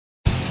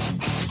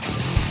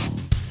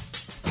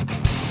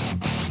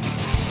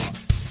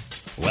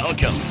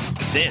Welcome.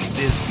 This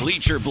is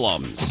Bleacher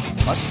Blums,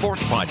 a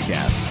sports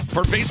podcast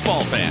for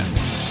baseball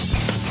fans.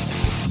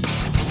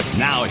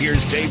 Now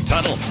here's Dave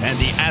Tuttle and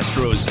the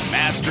Astros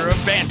master of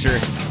banter,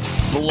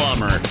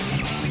 Blummer.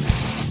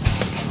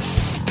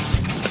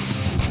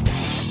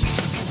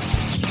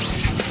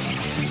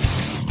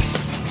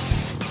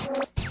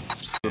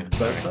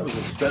 That was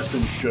the best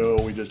in show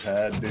we just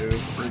had, dude.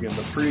 Friggin'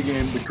 the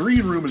pregame. The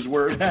green room is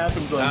where it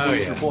happens on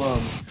Bleacher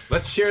Plums.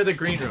 Let's share the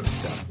green room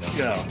stuff. No.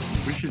 Yeah,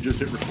 we should just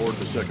hit record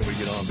the second we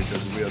get on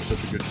because we have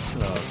such a good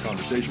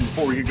conversation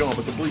before we get going.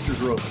 But the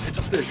bleachers are open. It's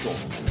official.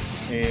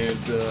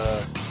 And,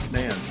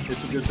 man,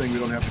 it's a good thing we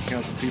don't have to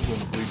count the people in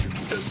the bleachers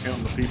because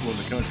counting the people in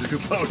the country who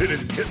voted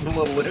is getting a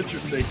little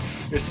interesting.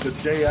 It's the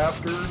day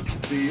after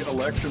the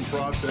election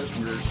process.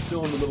 We're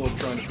still in the middle of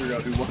trying to figure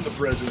out who won the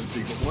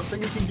presidency. But one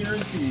thing I can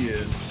guarantee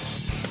is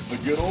the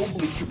good old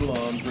Bleacher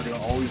Blums are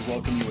going to always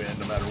welcome you in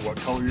no matter what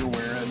color you're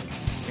wearing.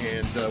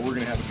 And we're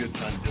going to have a good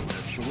time doing it.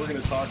 So we're going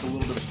to talk a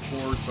little bit of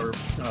sports. Our,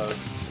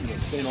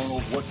 St.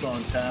 Arnold, what's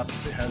on tap?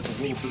 It has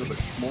a little bit of a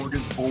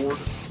smorgasbord.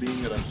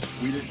 Being that I'm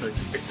Swedish, I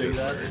can say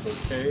that. It's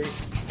okay.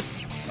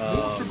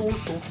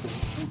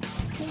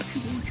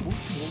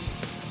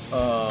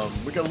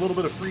 We got a little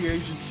bit of free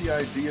agency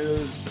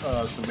ideas.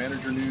 Some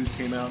manager news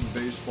came out in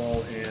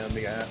baseball, and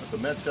the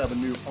Mets have a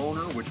new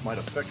owner, which might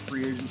affect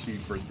free agency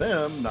for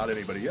them, not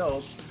anybody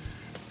else.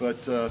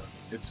 But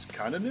it's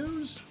kind of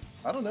news.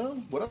 I don't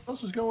know. What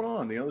else is going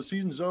on? The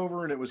season's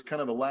over, and it was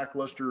kind of a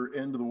lackluster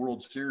end of the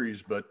World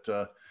Series, but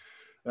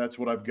that's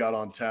what I've got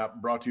on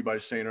tap. Brought to you by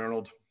St.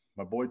 Arnold.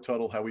 My boy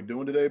Tuttle, how we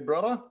doing today,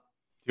 brother?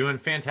 Doing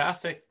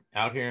fantastic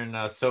out here in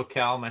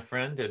SoCal, my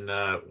friend, and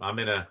I'm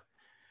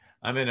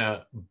in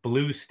a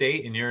blue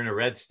state, and you're in a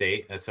red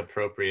state. That's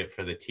appropriate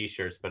for the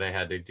T-shirts, but I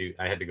had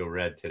to go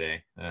red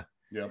today.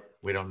 Yep.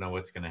 We don't know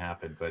what's going to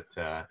happen, but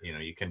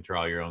you can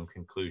draw your own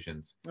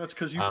conclusions. That's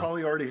because you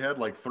probably already had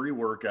like 3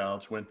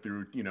 workouts, went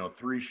through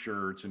 3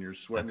 shirts, and you're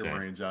sweating your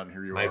brains out. And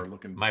here you are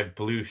looking. My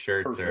blue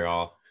shirts perfect.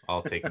 Are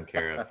all taken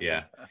care of.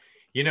 Yeah,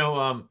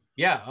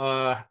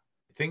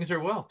 things are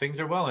well. Things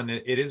are well, and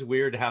it is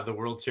weird to have the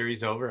World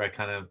Series over. I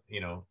kind of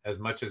as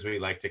much as we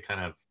like to kind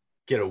of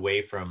get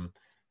away from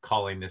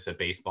calling this a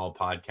baseball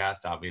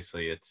podcast,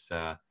 obviously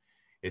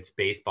it's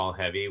baseball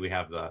heavy. We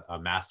have a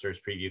Masters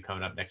preview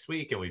coming up next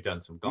week, and we've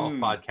done some golf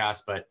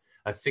podcasts, but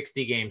a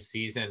 60-game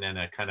season and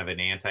a kind of an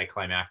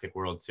anticlimactic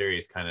World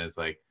Series kind of is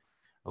like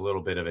a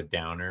little bit of a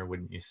downer,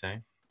 wouldn't you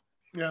say?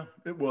 Yeah,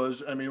 it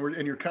was. I mean,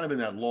 and you're kind of in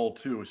that lull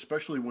too,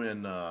 especially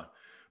when the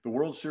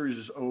World Series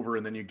is over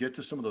and then you get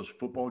to some of those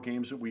football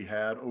games that we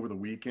had over the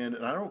weekend.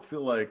 And I don't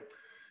feel like,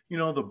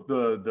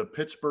 the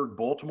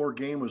Pittsburgh-Baltimore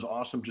game was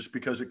awesome just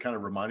because it kind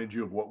of reminded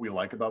you of what we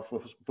like about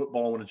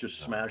football when it's just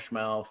smash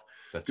mouth,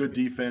 good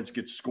defense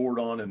gets scored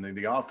on, and then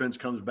the offense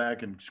comes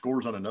back and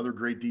scores on another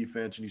great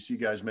defense, and you see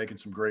guys making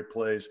some great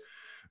plays.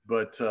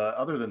 But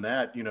other than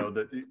that,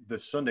 the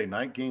Sunday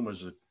night game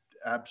was an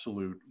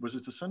absolute – was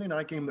it the Sunday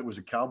night game that was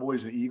the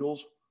Cowboys and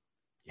Eagles?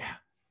 Yeah.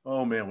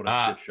 Oh, man, what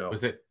a shit show.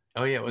 Was it?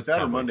 Oh, yeah. Was that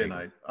Cowboys or Monday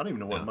night? I don't even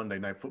know what Monday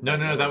night football was.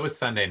 No, that was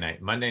Sunday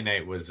night. Monday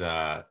night was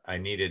I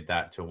needed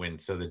that to win.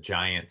 So the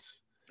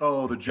Giants.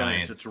 Oh, the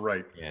Giants. That's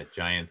right. Yeah,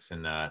 Giants.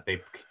 And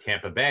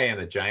Tampa Bay, and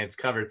the Giants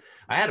covered.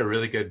 I had a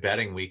really good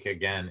betting week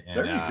again. And,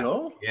 there you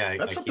go. Yeah.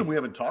 That's something we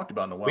haven't talked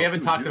about in a while. We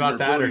haven't talked about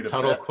that or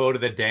Tuttle quote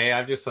of the day.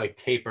 I've just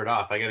tapered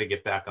off. I got to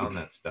get back on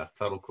that stuff.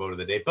 Tuttle quote of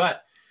the day.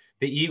 But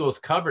the Eagles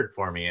covered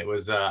for me. It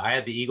was I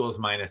had the Eagles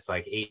minus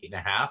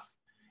 8.5.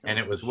 And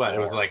it was what? It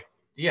was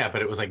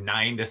but it was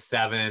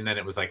 9-7, then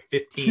it was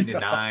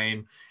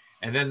 15-9,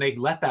 and then they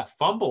let that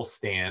fumble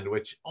stand,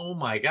 which, oh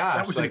my gosh,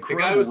 that was the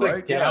guy was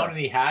down and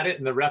he had it,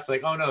 and the ref's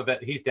oh no,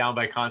 that he's down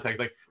by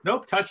contact.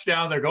 Nope,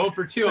 touchdown, they're going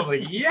for 2.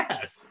 I'm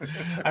yes.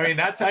 I mean,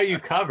 that's how you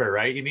cover,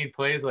 right? You need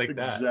plays like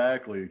that.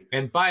 Exactly.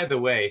 And by the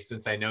way,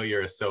 since I know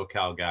you're a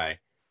SoCal guy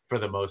for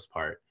the most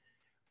part,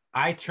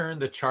 I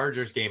turned the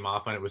Chargers game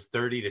off when it was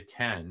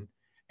 30-10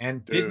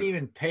 and didn't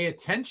even pay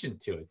attention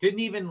to it. Didn't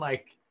even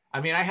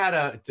I had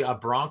a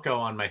Bronco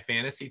on my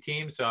fantasy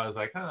team, so I was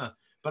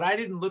but I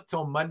didn't look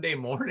till Monday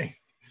morning.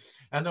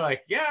 And they're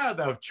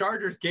the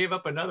Chargers gave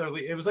up another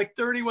lead. It was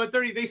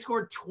 31-30. They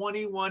scored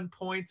 21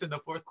 points in the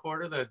fourth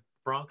quarter, the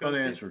Broncos.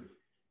 Unanswered.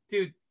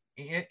 Dude,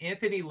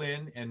 Anthony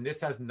Lynn, and this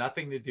has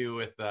nothing to do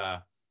with,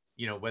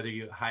 whether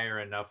you hire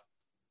enough,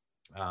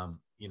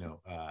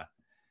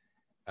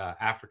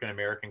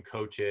 African-American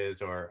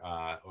coaches or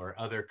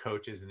other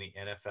coaches in the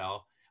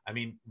NFL. I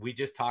mean, we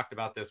just talked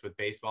about this with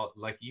baseball.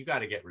 You got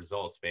to get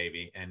results,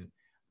 baby. And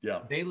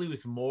they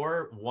lose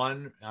one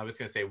run.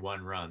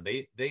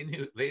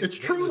 It's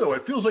true though.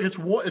 It feels like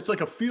it's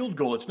like a field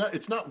goal. It's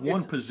not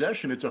one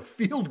possession. It's a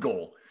field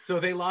goal. So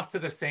they lost to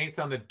the Saints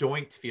on the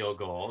doinked field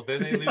goal.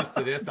 Then they lose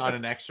to this on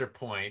an extra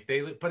point.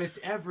 But it's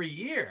every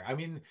year. I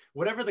mean,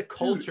 whatever the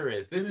culture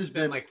is, this has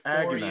been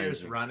 4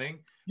 years running.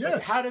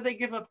 Yes. How did they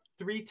give up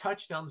 3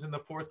 touchdowns in the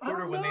fourth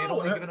quarter when they had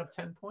only given up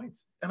 10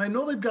 points? And I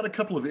know they've got a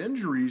couple of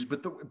injuries,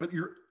 but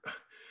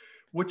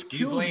what's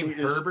kills me is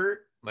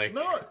Herbert?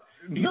 No,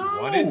 He's No,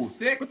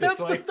 1-6. but that's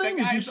it's the like, thing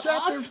that is you guy's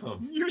sat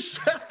awesome. there. You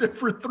sat there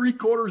for 3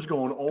 quarters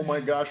going, "Oh my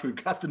gosh, we've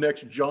got the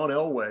next John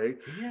Elway,"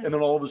 Yeah. and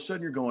then all of a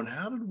sudden you're going,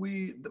 "How did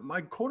we?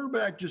 My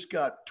quarterback just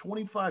got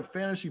 25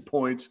 fantasy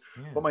points,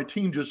 but my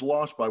team just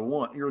lost by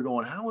 1." You're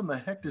going, "How in the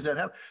heck does that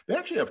happen?" They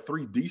actually have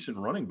 3 decent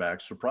running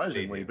backs,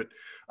 surprisingly, but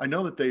I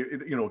know that they,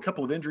 a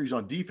couple of injuries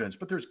on defense.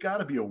 But there's got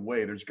to be a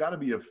way. There's got to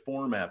be a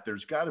format.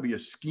 There's got to be a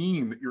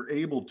scheme that you're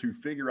able to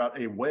figure out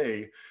a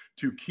way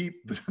to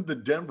keep the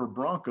Denver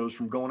Broncos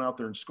from going out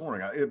there and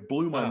scoring. It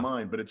blew my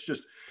mind, but it's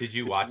just. Did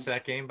you watch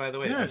that game, by the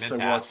way? Yes, I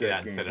meant to ask you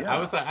that instead of. I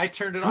was like, I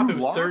turned it off. It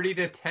was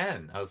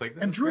 30-10. I was like,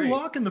 this is Drew great.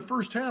 Lock in the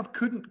first half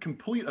couldn't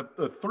complete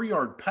a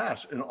 3-yard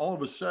pass, and all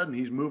of a sudden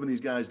he's moving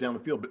these guys down the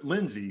field. But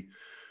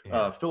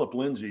Philip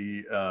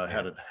Lindsay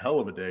had a hell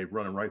of a day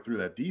running right through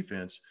that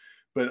defense.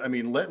 But I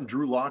mean, letting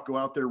Drew Lock go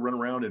out there, run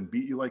around, and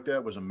beat you like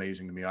that was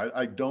amazing to me.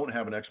 I don't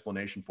have an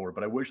explanation for it,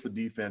 but I wish the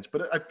defense.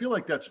 But I feel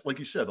like that's, like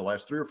you said, the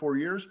last 3 or 4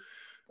 years,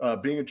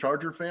 being a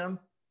Charger fan,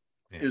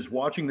 is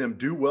watching them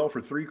do well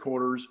for 3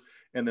 quarters,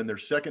 and then their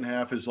second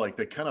half is like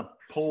they kind of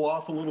pull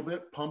off a little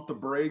bit, pump the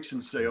brakes,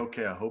 and say,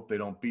 "Okay, I hope they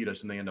don't beat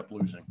us," and they end up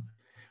losing.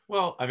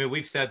 Well, I mean,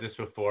 we've said this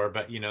before,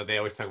 but they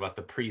always talk about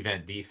the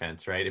prevent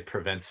defense, right? It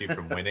prevents you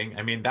from winning.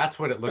 I mean, that's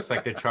what it looks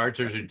like the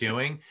Chargers are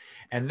doing.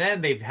 And then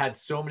they've had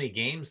so many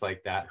games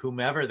like that.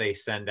 Whomever they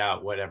send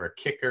out, whatever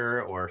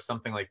kicker or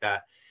something like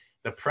that,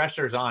 the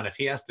pressure's on. If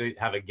he has to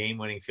have a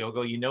game-winning field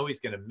goal, he's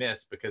going to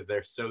miss because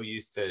they're so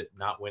used to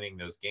not winning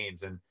those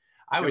games. And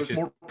I was just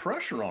more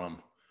pressure on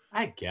him.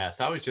 I guess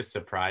I was just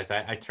surprised.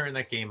 I turned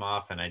that game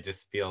off, and I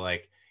just feel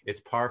like it's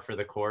par for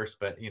the course.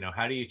 But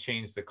how do you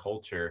change the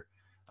culture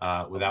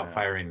without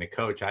firing the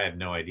coach? I have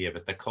no idea.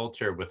 But the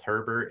culture with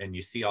Herbert, and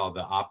you see all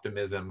the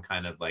optimism,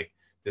 kind of like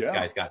this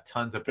guy's got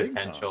tons of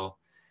potential.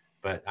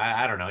 But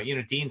I don't know.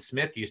 Dean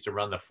Smith used to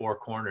run the 4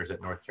 corners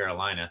at North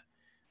Carolina.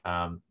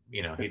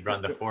 He'd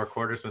run the 4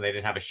 quarters when they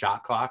didn't have a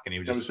shot clock, and he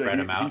would just spread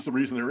them out. He's the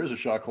reason there is a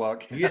shot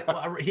clock. Yeah,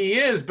 well, he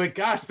is, but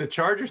gosh, the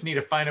Chargers need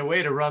to find a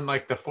way to run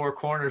like the 4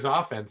 corners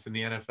offense in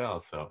the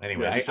NFL. So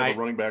anyway, I have a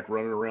running back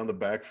running around the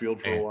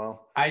backfield for a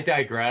while. I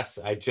digress.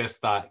 I just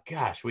thought,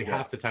 gosh, we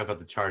have to talk about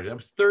the Chargers. It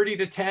was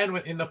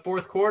 30-10 in the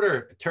 4th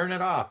quarter. Turn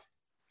it off.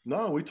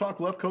 No, we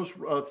talk left coast,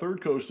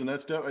 third coast, and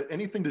that's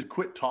anything to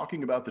quit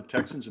talking about the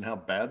Texans and how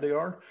bad they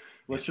are.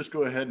 Let's just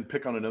go ahead and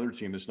pick on another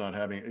team that's not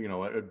having,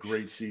 a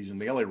great season.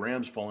 The LA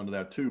Rams fall into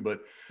that too,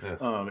 but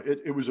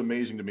it was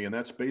amazing to me, and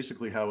that's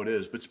basically how it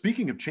is. But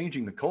speaking of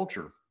changing the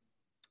culture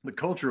of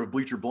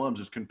Bleacher Blums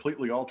is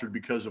completely altered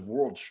because of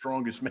World's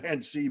Strongest Man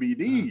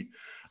CBD,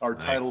 our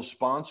title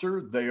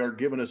sponsor. They are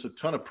giving us a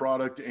ton of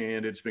product,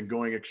 and it's been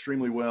going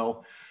extremely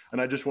well. And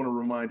I just want to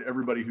remind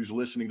everybody who's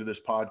listening to this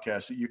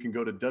podcast that you can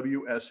go to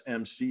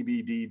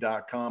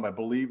WSMCBD.com. I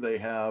believe they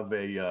have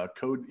a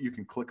code that you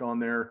can click on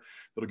there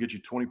that'll get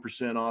you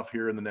 20% off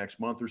here in the next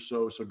month or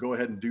so. So go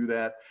ahead and do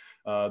that.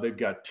 They've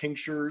got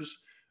tinctures.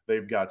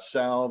 They've got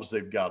salves,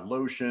 they've got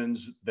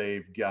lotions,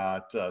 they've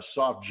got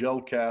soft gel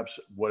caps,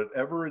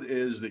 whatever it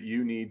is that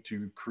you need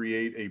to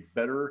create a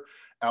better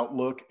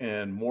outlook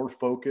and more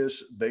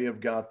focus. They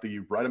have got the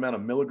right amount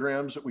of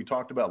milligrams that we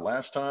talked about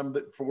last time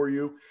for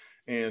you.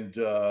 And,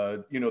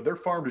 they're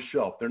farm to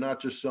shelf. They're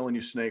not just selling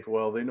you snake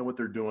oil. They know what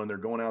they're doing. They're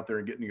going out there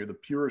and getting you the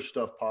purest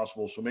stuff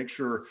possible. So make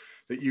sure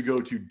that you go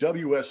to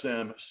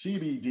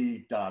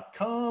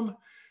WSMCBD.com.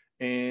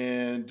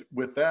 And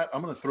with that,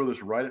 I'm going to throw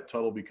this right at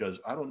Tuttle because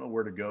I don't know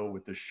where to go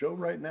with this show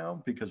right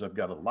now because I've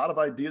got a lot of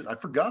ideas. I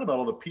forgot about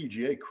all the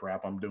PGA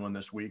crap I'm doing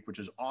this week, which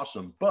is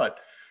awesome. But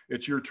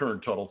it's your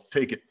turn, Tuttle.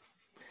 Take it.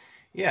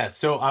 Yeah,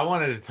 so I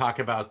wanted to talk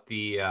about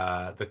the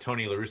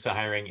Tony La Russa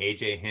hiring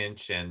AJ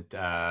Hinch and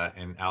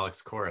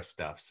Alex Cora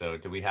stuff. So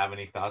do we have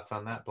any thoughts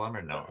on that, Blum,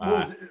 or no?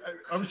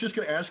 I was just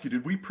going to ask you,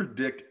 did we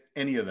predict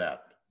any of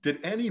that? Did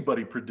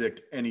anybody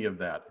predict any of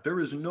that? There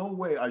is no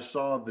way I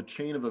saw the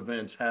chain of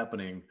events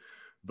happening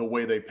the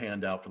way they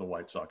panned out for the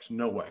White Sox.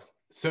 No way.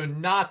 So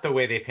not the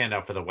way they panned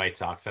out for the White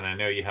Sox. And I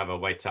know you have a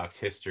White Sox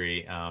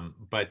history,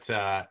 but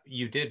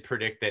you did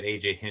predict that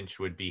AJ Hinch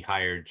would be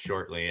hired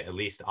shortly, at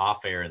least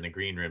off air in the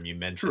green room. You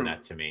mentioned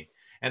that to me.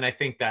 And I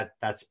think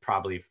that's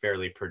probably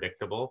fairly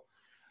predictable.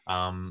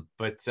 Tony La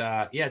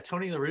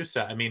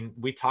Russa, I mean,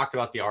 we talked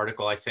about the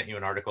article. I sent you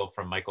an article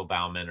from Michael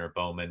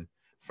Bowman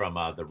from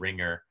The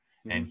Ringer.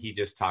 And he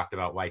just talked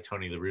about why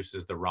Tony La Russa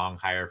is the wrong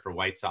hire for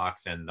White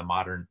Sox and the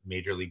modern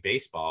Major League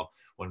Baseball.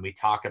 When we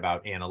talk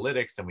about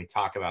analytics and we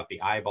talk about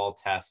the eyeball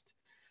test,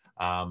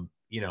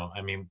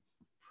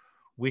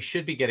 we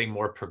should be getting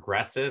more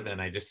progressive.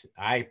 And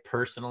I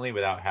personally,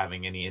 without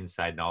having any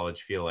inside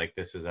knowledge, feel like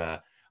this is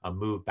a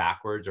move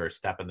backwards or a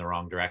step in the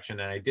wrong direction.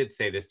 And I did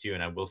say this to you,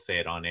 and I will say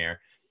it on air.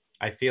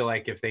 I feel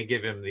like if they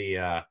give him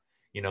the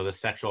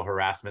sexual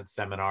harassment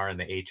seminar and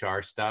the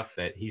HR stuff,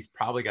 that he's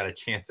probably got a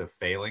chance of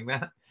failing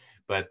that.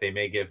 But they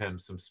may give him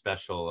some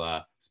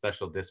special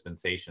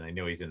dispensation. I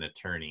know he's an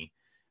attorney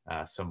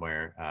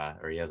somewhere,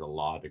 or he has a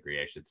law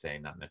degree, I should say,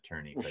 not an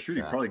attorney. Well,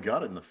 he probably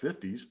got it in the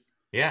 50s.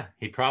 Yeah,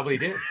 he probably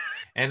did.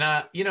 And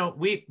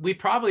we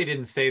probably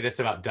didn't say this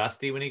about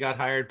Dusty when he got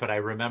hired, but I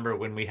remember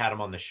when we had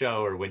him on the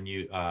show, or when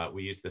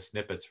we used the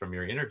snippets from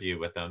your interview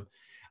with him.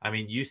 I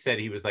mean, you said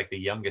he was like the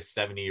youngest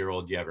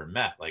 70-year-old you ever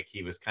met. Like,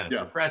 he was kind of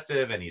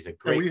progressive, and he's a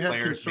great player. And we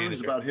had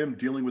concerns about him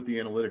dealing with the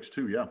analytics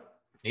too. Yeah.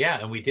 Yeah,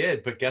 and we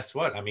did. But guess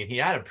what? I mean, he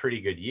had a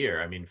pretty good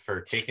year. I mean,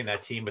 for taking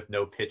that team with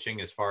no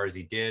pitching as far as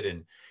he did.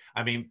 And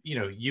I mean,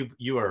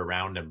 you were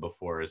around him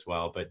before as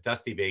well, but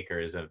Dusty Baker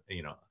is a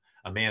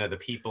man of the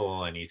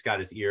people, and he's got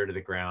his ear to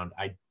the ground.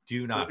 I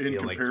do not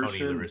feel like Tony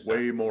La Russa.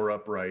 Way more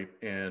upright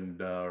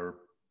and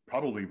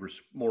probably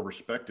more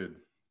respected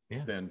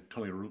than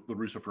Tony La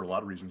Russa for a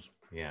lot of reasons.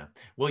 Yeah.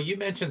 Well, you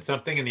mentioned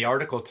something, and the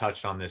article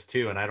touched on this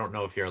too, and I don't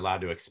know if you're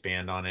allowed to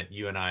expand on it.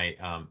 You and I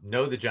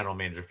know the general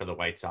manager for the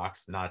White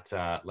Sox, not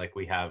like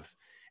we have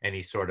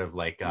any sort of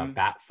like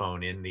bat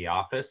phone in the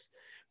office,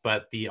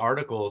 but the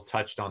article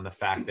touched on the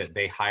fact that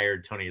they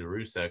hired Tony La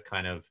Russa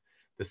kind of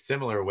the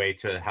similar way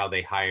to how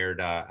they hired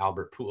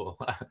Albert Pujols.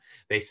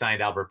 They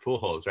signed Albert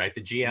Pujols, right?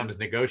 The GM is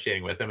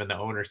negotiating with him, and the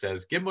owner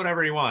says, give him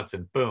whatever he wants,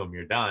 and boom,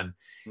 you're done.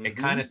 It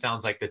kind of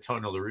sounds like the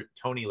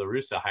Tony La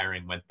Russa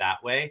hiring went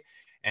that way.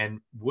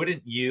 And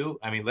wouldn't you,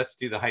 I mean, let's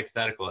do the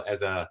hypothetical,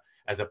 as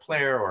a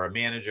player or a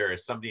manager,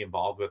 as somebody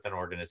involved with an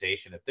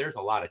organization, if there's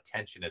a lot of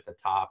tension at the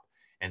top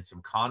and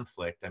some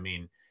conflict, I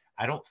mean,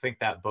 I don't think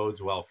that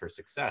bodes well for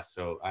success.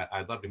 So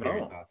I'd love to hear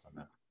your thoughts on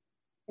that.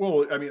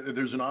 Well, I mean,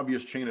 there's an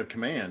obvious chain of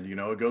command.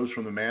 It goes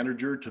from the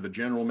manager to the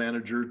general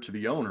manager to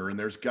the owner, and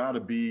there's got to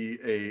be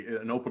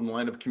an open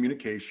line of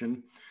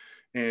communication.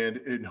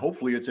 And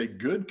hopefully it's a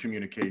good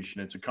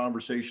communication. It's a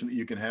conversation that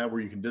you can have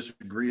where you can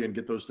disagree and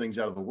get those things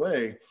out of the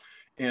way.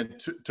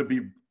 And to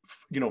be,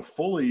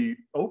 fully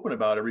open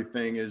about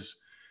everything is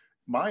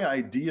my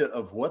idea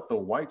of what the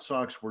White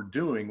Sox were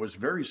doing was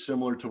very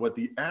similar to what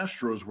the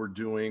Astros were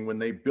doing when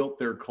they built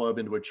their club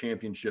into a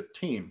championship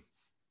team.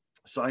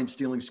 Sign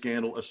stealing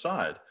scandal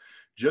aside,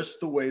 just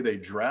the way they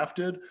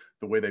drafted,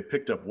 the way they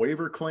picked up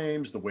waiver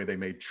claims, the way they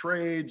made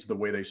trades, the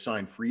way they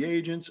signed free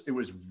agents, it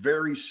was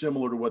very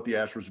similar to what the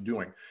Astros were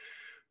doing.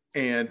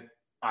 And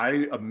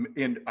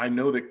I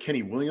know that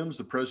Kenny Williams,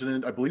 the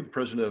president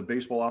of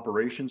baseball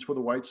operations for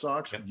the White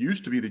Sox,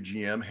 used to be the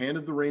GM,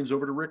 handed the reins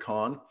over to Rick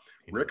Hahn.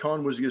 Rick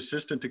Hahn was the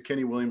assistant to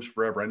Kenny Williams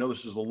forever. I know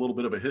this is a little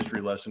bit of a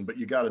history lesson, but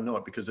you got to know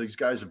it because these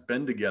guys have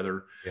been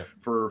together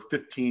for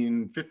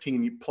 15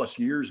 plus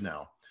years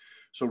now.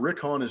 So Rick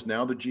Hahn is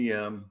now the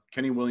GM.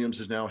 Kenny Williams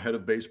is now head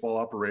of baseball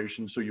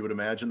operations. So you would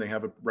imagine they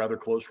have a rather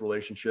close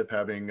relationship,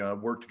 having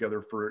worked together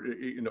for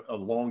a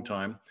long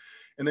time.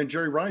 And then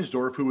Jerry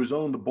Reinsdorf, who has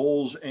owned the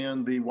Bulls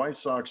and the White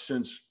Sox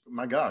since,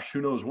 my gosh,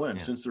 who knows when,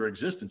 since their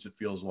existence, it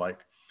feels like.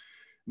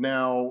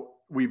 Now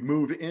we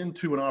move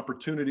into an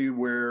opportunity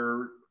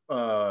where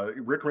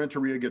Rick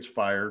Renteria gets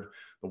fired.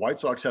 The White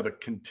Sox have a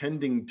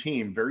contending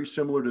team, very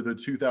similar to the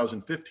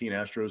 2015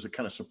 Astros that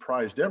kind of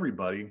surprised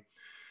everybody.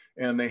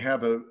 And they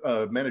have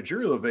a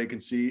managerial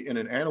vacancy in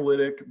an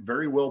analytic,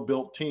 very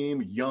well-built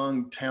team,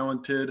 young,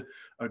 talented,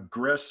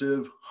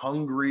 aggressive,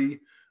 hungry,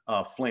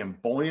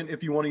 flamboyant,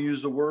 if you want to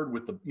use the word,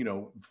 with the,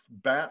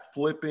 bat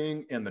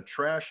flipping and the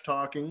trash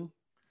talking.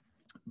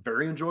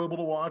 Very enjoyable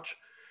to watch.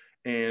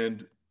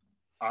 And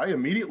I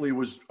immediately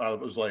was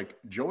like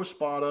Joe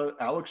Espada,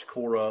 Alex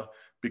Cora,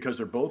 because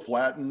they're both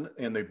Latin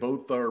and they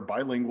both are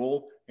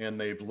bilingual and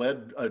they've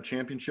led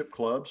championship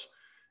clubs.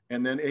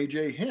 And then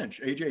AJ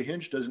Hinch. AJ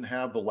Hinch doesn't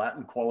have the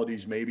Latin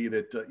qualities maybe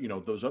that,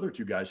 those other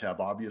two guys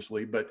have,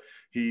 obviously, but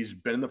he's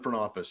been in the front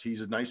office.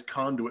 He's a nice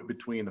conduit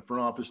between the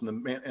front office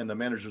and the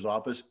manager's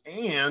office.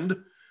 And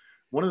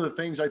one of the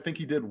things I think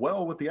he did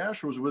well with the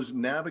Astros was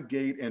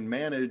navigate and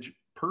manage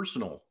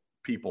personal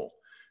people.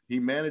 He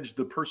managed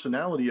the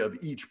personality of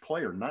each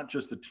player, not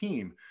just the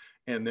team.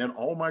 And then,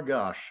 oh my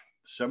gosh,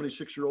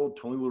 76-year-old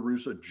Tony La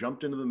Russa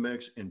jumped into the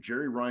mix, and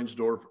Jerry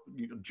Reinsdorf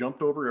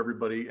jumped over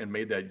everybody and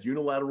made that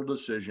unilateral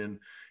decision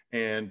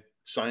and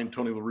signed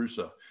Tony La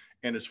Russa.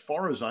 And as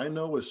far as I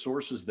know, with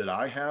sources that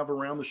I have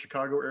around the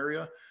Chicago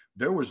area,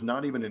 there was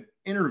not even an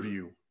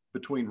interview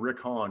between Rick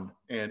Hahn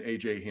and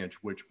AJ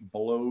Hinch, which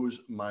blows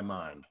my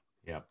mind.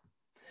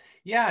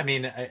 Yeah, I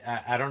mean,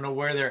 I don't know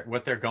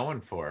what they're going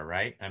for,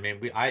 right? I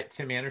mean,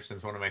 Tim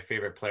Anderson's one of my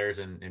favorite players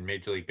in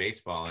Major League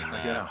Baseball, and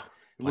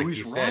like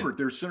Luis Robert,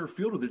 their center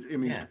fielder.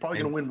 He's probably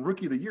going to win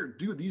Rookie of the Year.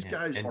 Dude, these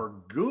guys are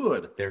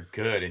good. They're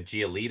good. And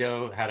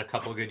Giolito had a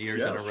couple good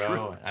years in a row.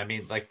 True. I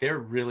mean, like they're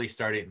really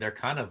starting. They're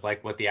kind of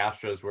like what the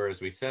Astros were,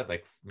 as we said.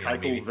 Like,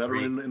 maybe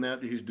veteran in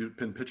that he's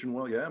been pitching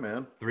well. Yeah,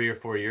 man. 3 or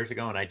 4 years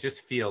ago, and I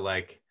just feel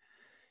like,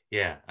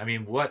 I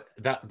mean, what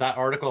that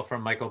article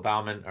from Michael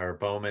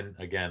Bowman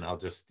again, I'll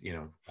just,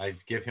 I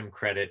give him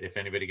credit. If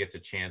anybody gets a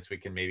chance, we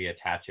can maybe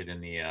attach it in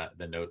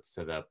the notes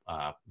to the,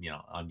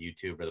 on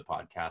YouTube or the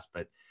podcast.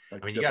 But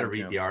I mean, you got to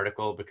read the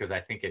article because I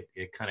think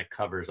it kind of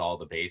covers all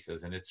the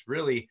bases, and it's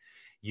really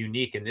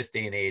unique in this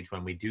day and age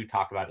when we do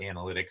talk about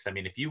analytics. I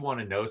mean, if you want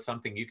to know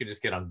something, you could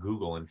just get on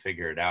Google and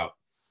figure it out.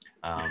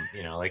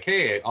 Like,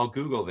 hey, I'll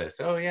Google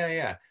this. Oh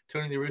yeah.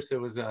 Tony La Russa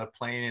was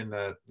playing in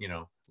the,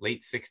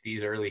 late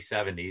 60s, early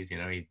 70s. You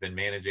know, he's been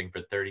managing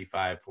for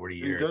 35, 40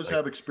 years. He does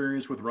have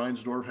experience with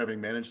Reinsdorf,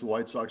 having managed the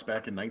White Sox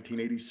back in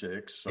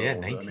 1986. So, yeah,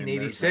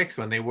 1986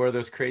 when they wore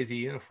those crazy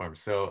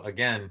uniforms. So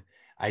again,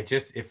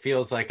 it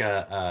feels like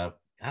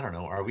I don't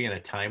know, are we in a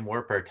time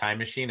warp or a time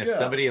machine? If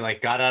somebody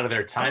like got out of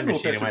their time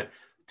machine and went,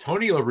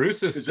 Tony La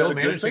Russa is still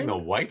managing the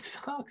White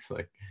Sox?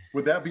 Like,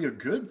 would that be a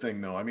good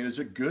thing though? I mean, is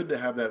it good to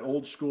have that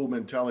old school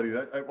mentality?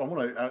 That I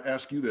want to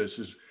ask you this: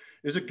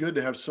 is it good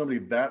to have somebody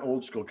that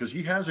old school? Because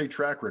he has a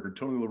track record,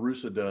 Tony La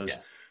Russa does,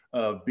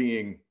 of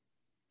being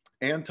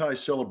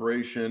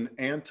anti-celebration,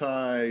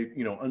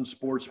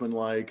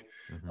 unsportsmanlike.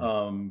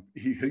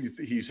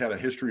 He's had a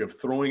history of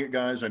throwing at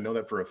guys. I know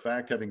that for a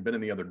fact, having been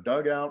in the other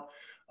dugout.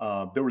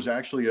 There was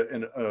actually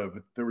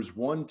there was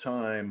one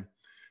time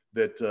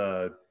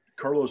that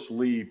Carlos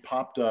Lee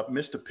popped up,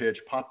 missed a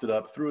pitch, popped it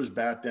up, threw his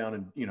bat down,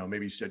 and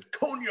maybe said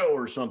 "Coño"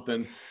 or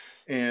something,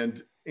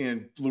 and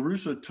La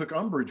Russa took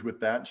umbrage with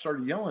that and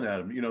started yelling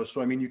at him.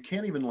 So I mean, you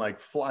can't even like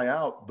fly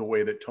out the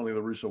way that Tony La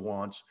Russa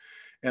wants.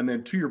 And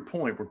then to your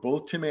point, we're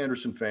both Tim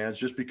Anderson fans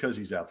just because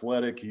he's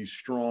athletic, he's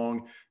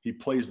strong, he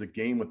plays the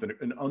game with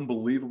an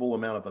unbelievable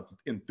amount of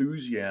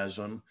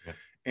enthusiasm,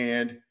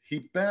 and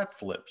he bat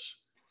flips.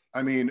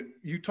 I mean,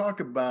 you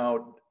talk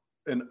about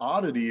an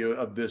oddity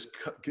of this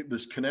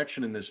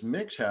connection and this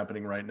mix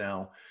happening right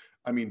now.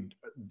 I mean,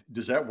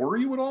 does that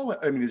worry you at all?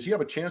 I mean, does he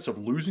have a chance of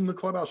losing the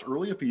clubhouse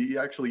early if he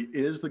actually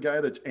is the guy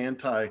that's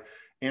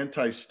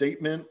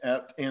anti-statement,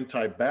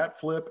 anti-bat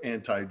flip,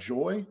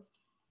 anti-joy?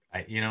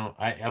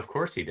 Of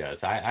course he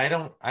does. I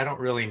don't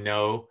really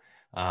know.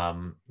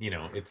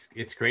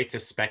 It's great to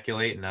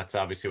speculate, and that's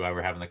obviously why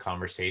we're having the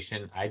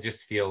conversation. I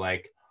just feel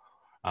like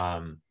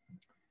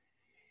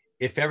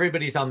if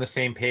everybody's on the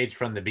same page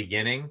from the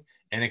beginning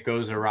and it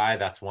goes awry,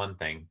 that's one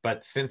thing.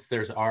 But since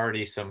there's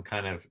already some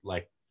kind of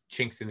like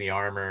chinks in the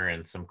armor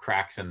and some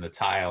cracks in the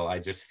tile, I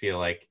just feel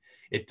like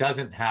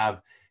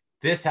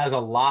this has a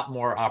lot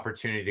more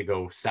opportunity to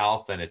go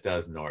south than it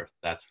does north.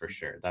 That's for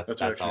sure.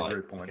 That's all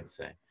I can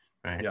say.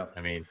 Right. Yeah.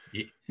 I mean,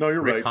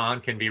 you're Rick right. Hahn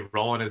can be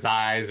rolling his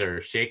eyes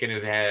or shaking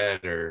his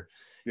head or,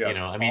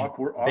 I mean,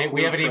 awkward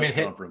we haven't even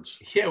conference.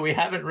 we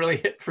haven't really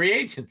hit free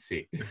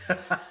agency.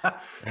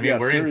 I mean,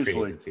 we're seriously. in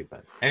free agency,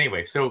 but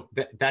anyway, so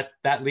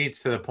that leads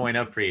to the point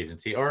of free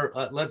agency. Or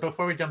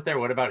before we jump there,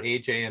 what about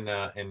AJ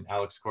and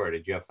Alex Cora?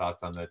 Did you have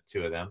thoughts on the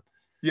two of them?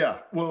 Yeah,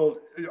 well,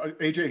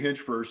 AJ Hinch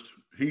first.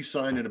 He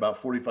signed in about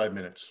 45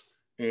 minutes,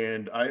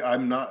 and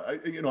I'm not.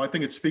 I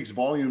think it speaks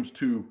volumes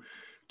to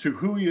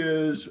who he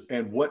is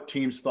and what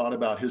teams thought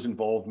about his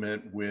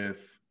involvement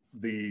with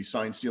the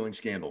sign stealing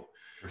scandal.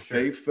 For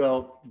sure. They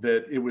felt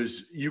that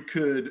you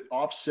could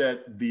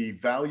offset the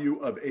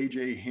value of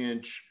AJ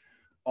Hinch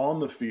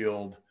on the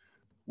field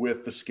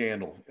with the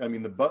scandal. I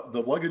mean,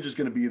 the luggage is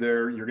going to be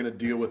there. You're going to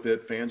deal with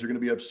it. Fans are going to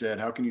be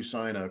upset. How can you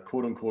sign a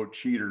quote unquote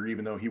cheater,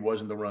 even though he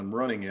wasn't the one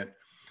running it?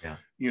 Yeah.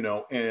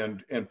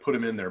 And put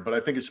him in there. But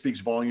I think it speaks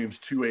volumes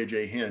to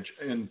AJ Hinch.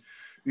 And,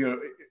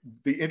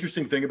 the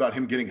interesting thing about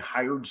him getting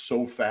hired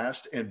so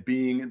fast and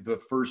being the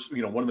first,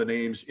 one of the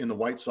names in the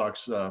White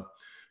Sox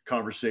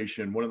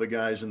conversation, one of the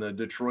guys in the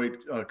Detroit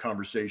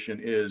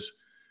conversation is,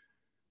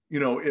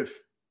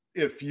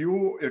 if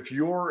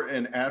you're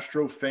an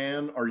Astro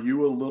fan, are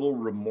you a little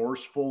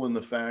remorseful in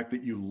the fact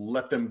that you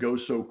let them go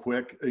so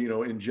quick,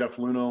 in Jeff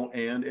Luhnow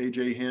and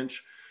AJ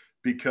Hinch?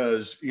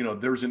 Because,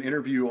 there's an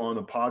interview on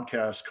a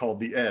podcast called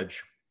The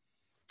Edge.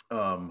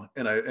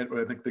 And I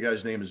think the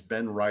guy's name is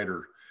Ben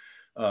Ryder.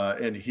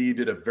 And he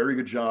did a very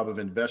good job of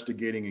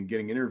investigating and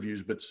getting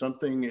interviews, but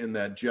something in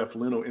that Jeff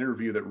Luhnow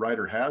interview that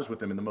Ryder has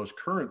with him in the most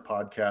current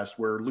podcast,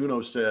 where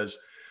Luhnow says,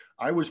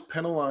 I was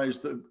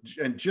penalized,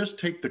 and just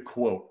take the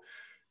quote,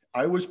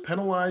 I was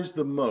penalized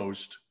the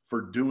most for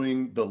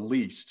doing the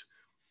least.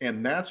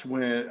 And that's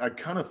when I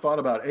kind of thought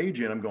about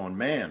AJ, and I'm going,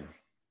 man,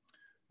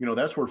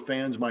 that's where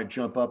fans might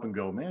jump up and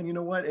go, man, you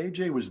know what?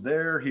 AJ was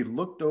there. He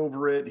looked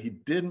over it. He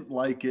didn't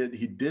like it.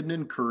 He didn't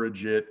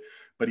encourage it,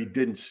 but he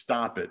didn't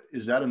stop it.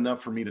 Is that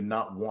enough for me to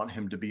not want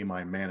him to be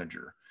my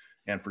manager?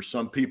 And for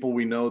some people,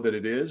 we know that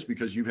it is,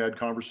 because you've had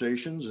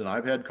conversations, and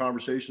I've had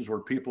conversations where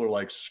people are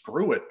like,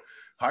 screw it,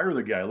 hire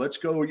the guy. Let's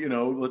go,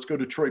 let's go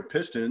Detroit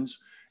Pistons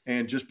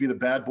and just be the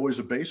bad boys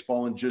of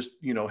baseball and just,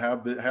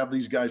 have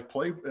these guys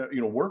play,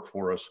 work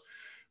for us.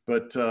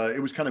 But it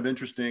was kind of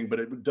interesting, but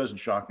it doesn't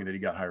shock me that he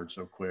got hired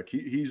so quick.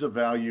 He's a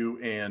value,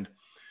 and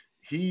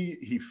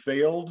he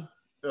failed.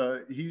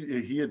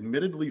 He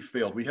admittedly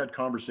failed. We had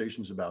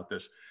conversations about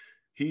this.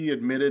 He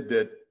admitted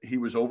that he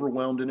was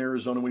overwhelmed in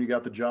Arizona when he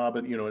got the job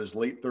at, in his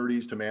late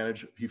 30s to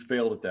manage. He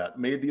failed at that,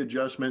 made the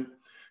adjustment,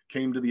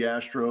 came to the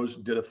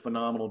Astros, did a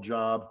phenomenal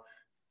job,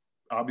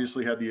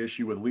 obviously had the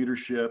issue with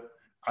leadership.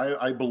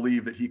 I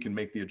believe that he can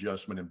make the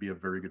adjustment and be a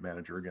very good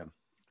manager again.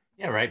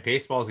 Yeah, right.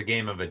 Baseball is a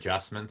game of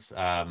adjustments.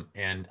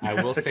 And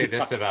I will say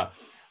this about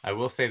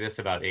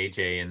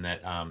AJ, in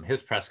that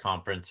his press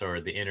conference,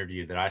 or the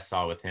interview that I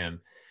saw with him,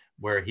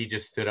 where he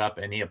just stood up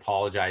and he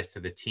apologized to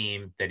the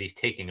team that he's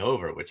taking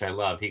over, which I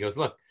love. He goes,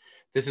 look,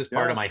 this is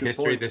part of my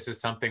history. Point. This is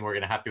something we're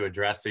going to have to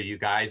address. So you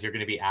guys, you're going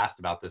to be asked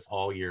about this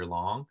all year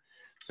long.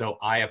 So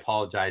I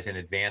apologize in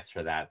advance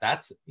for that.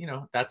 That's, you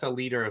know, that's a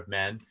leader of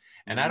men.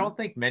 And I don't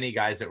think many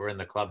guys that were in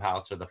the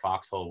clubhouse or the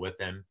foxhole with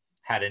him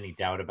had any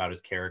doubt about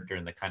his character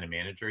and the kind of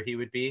manager he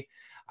would be.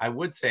 I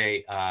would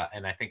say,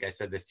 and I think I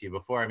said this to you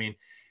before, I mean,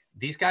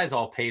 these guys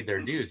all paid their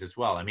dues as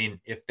well. I mean,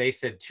 if they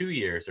said 2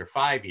 years or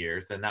 5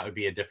 years, then that would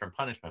be a different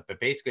punishment. But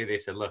basically they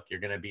said, look, you're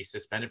going to be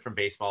suspended from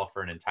baseball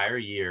for an entire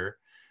year.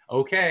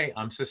 Okay,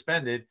 I'm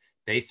suspended.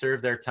 They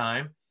served their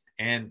time.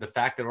 And the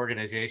fact that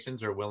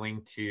organizations are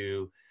willing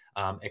to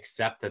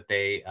accept that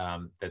they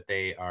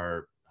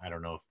are, I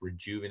don't know if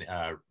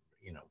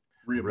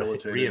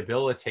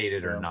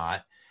rehabilitated or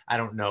not. I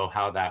don't know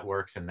how that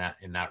works in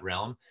that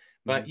realm.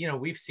 But, you know,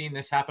 we've seen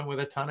this happen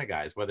with a ton of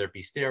guys, whether it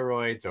be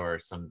steroids or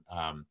some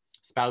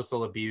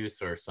spousal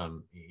abuse or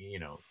some, you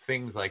know,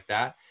 things like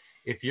that.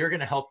 If you're going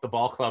to help the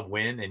ball club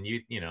win and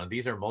you know,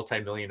 these are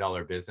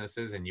multi-million-dollar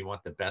businesses and you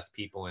want the best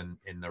people in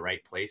the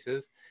right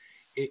places,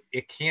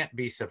 it can't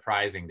be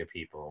surprising to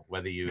people,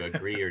 whether you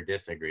agree or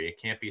disagree. It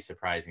can't be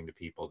surprising to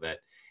people that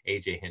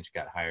AJ Hinch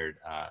got hired,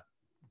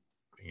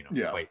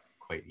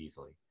 quite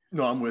easily.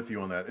 No, I'm with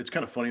you on that. It's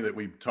kind of funny that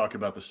we talk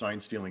about the sign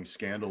stealing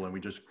scandal and we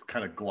just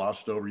kind of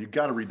glossed over. You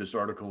got to read this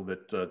article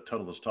that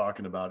Tuttle is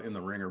talking about in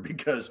the Ringer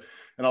because,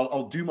 and I'm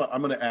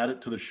going to add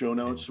it to the show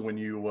notes. So when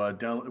you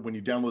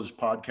download this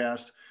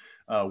podcast,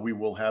 we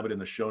will have it in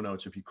the show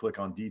notes if you click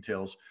on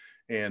details.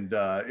 And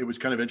it was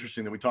kind of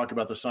interesting that we talk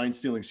about the sign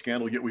stealing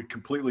scandal, yet we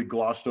completely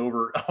glossed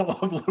over all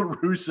of La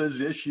Russa's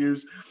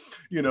issues.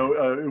 You know,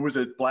 it was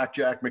a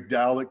Blackjack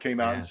McDowell that came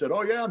out and said,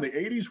 oh yeah, in the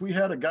 80s, we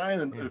had a guy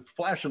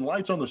flashing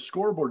lights on the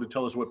scoreboard to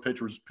tell us what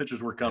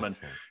pitches were coming.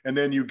 Right. And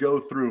then you go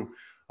through,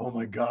 oh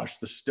my gosh,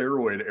 the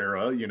steroid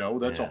era, you know,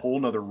 that's a whole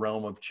nother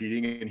realm of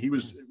cheating. And he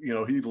was, you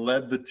know, he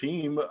led the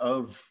team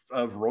of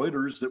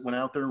Reuters that went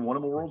out there and won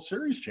him a World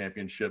Series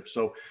championship.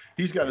 So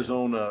he's got his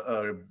own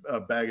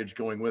baggage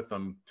going with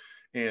him.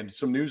 And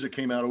some news that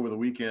came out over the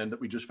weekend that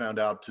we just found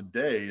out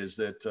today is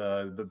that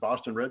the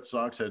Boston Red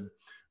Sox had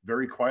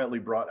very quietly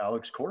brought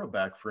Alex Cora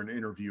back for an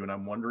interview. And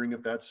I'm wondering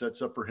if that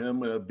sets up for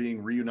him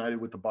being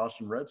reunited with the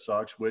Boston Red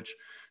Sox, which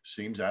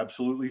seems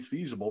absolutely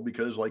feasible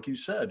because, like you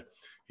said,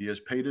 he has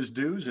paid his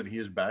dues and he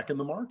is back in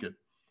the market.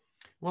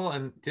 Well,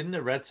 and didn't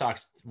the Red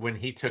Sox, when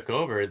he took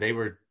over, they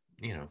were,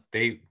 you know,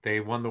 they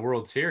won the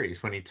World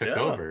Series when he took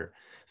over.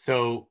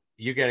 So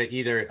you get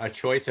either a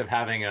choice of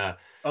having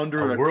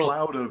under a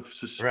cloud of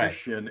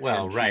suspicion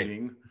and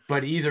cheating.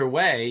 But either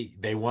way,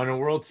 they won a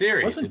World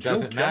Series. Wasn't it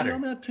doesn't Joe Kelly matter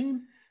on that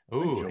team?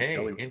 Ooh, hey,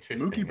 interesting.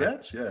 Mookie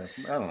Betts? Yeah,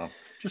 I don't know.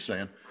 Just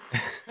saying.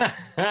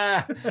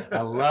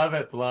 I love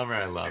it, Plummer.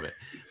 I love it.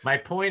 My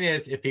point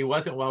is, if he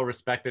wasn't well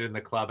respected in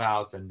the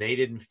clubhouse and they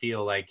didn't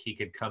feel like he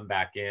could come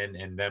back in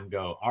and them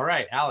go, all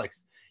right,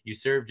 Alex, you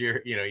served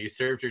your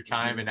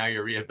time and now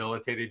you're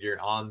rehabilitated.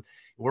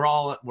 We're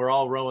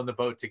all rowing the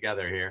boat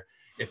together here.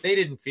 If they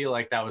didn't feel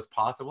like that was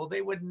possible,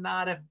 they would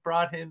not have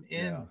brought him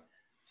in. Yeah.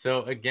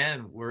 So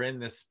again, we're in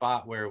this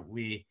spot where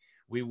we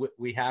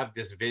have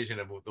this vision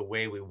of the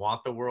way we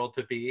want the world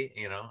to be.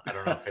 You know, I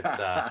don't know if it's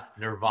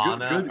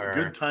Nirvana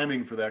good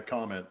timing for that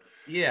comment.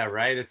 Yeah,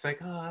 right. It's like,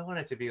 oh, I want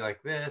it to be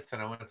like this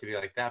and I want it to be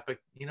like that. But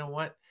you know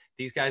what?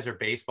 These guys are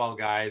baseball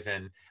guys.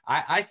 And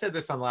I said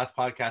this on the last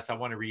podcast. I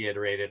want to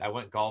reiterate it. I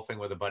went golfing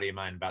with a buddy of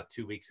mine about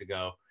 2 weeks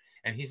ago,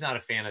 and he's not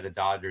a fan of the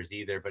Dodgers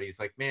either. But he's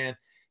like, man,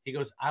 he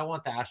goes, I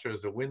want the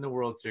Astros to win the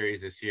World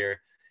Series this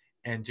year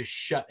and just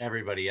shut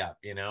everybody up,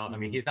 you know? I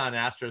mean, he's not an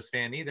Astros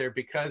fan either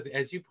because,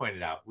 as you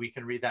pointed out, we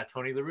can read that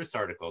Tony La Russa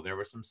article. There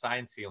was some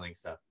sign stealing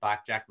stuff.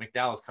 Blackjack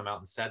McDowell's come out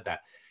and said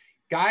that.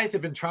 Guys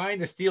have been trying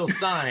to steal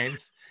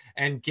signs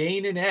and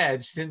gain an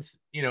edge since,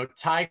 you know,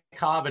 Ty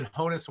Cobb and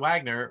Honus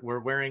Wagner were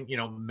wearing, you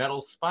know,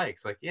 metal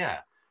spikes. Like, yeah,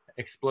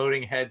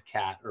 exploding head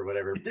cat or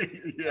whatever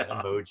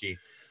emoji.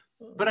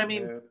 But I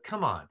mean,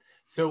 come on.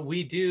 So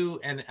we do,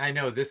 and I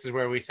know this is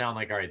where we sound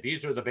like, all right,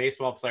 these are the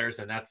baseball players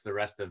and that's the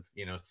rest of,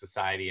 you know,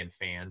 society and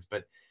fans.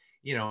 But,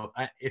 you know,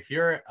 if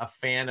you're a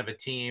fan of a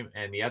team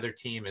and the other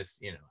team is,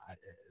 you know,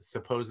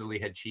 supposedly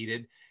had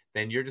cheated,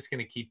 then you're just going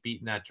to keep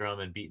beating that drum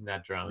and beating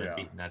that drum and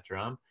beating that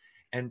drum.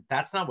 And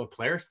that's not what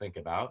players think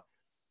about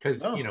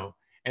because, you know,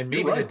 and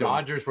maybe the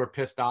Dodgers were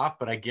pissed off,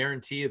 but I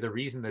guarantee you the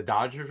reason the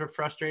Dodgers were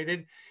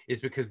frustrated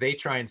is because they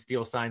try and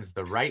steal signs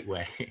the right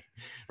way,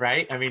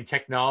 right? I mean,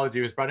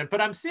 technology was brought in, but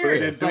I'm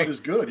serious. But they didn't do it as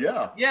good,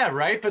 yeah. Yeah,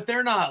 right. But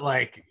they're not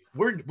like,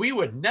 we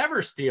would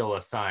never steal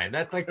a sign.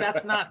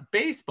 That's not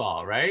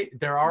baseball, right?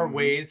 There are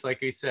ways, like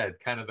we said,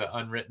 kind of the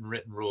unwritten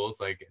written rules,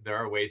 like there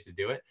are ways to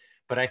do it.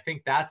 But I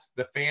think that's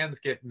the fans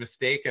get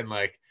mistaken,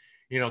 like,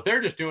 you know,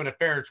 they're just doing it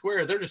fair and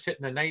square. They're just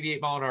hitting a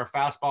 98-mile-an-hour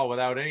fastball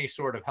without any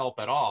sort of help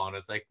at all. And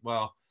it's like,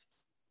 well,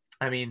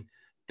 I mean,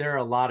 there are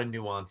a lot of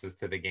nuances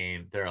to the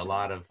game. There are a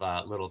lot of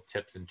little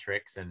tips and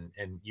tricks. And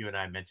you and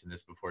I mentioned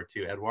this before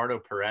too. Eduardo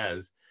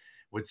Perez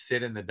would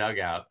sit in the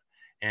dugout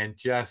and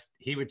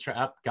he would try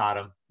up, got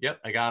him. Yep,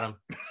 I got him.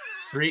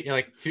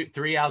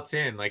 Three outs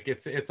in. Like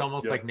it's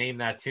almost like name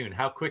that tune.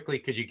 How quickly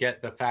could you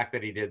get the fact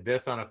that he did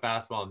this on a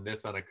fastball and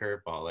this on a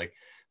curveball? Like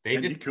he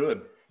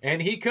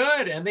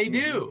could, and they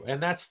do.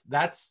 And that's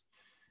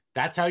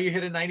that's how you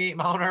hit a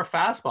 98-mile-an-hour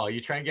fastball.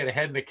 You try and get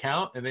ahead in the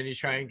count, and then you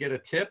try and get a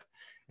tip,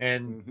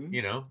 and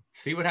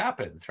see what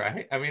happens,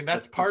 right? I mean,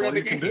 that's part of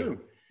the game.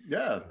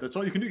 Yeah, that's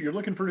all you can do. You're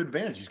looking for an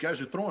advantage. These guys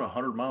are throwing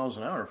 100 miles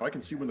an hour. If I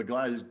can see when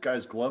the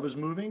guy's glove is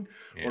moving,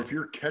 or if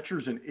your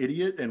catcher's an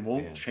idiot and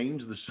won't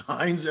change the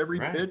signs every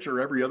pitch or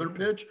every other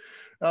pitch,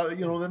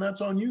 then that's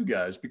on you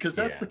guys, because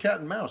that's the cat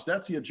and mouse.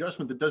 That's the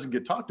adjustment that doesn't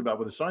get talked about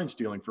with the sign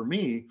stealing for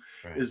me,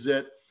 is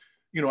that,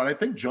 and I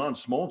think John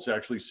Smoltz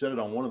actually said it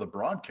on one of the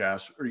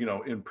broadcasts, or,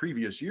 in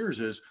previous years,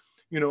 is,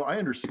 I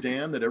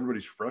understand that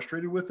everybody's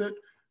frustrated with it,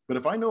 but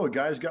if I know a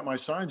guy's got my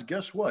signs,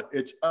 guess what?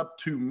 It's up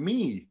to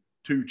me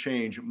to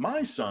change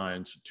my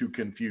signs to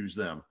confuse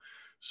them.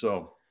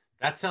 So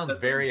that sounds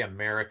very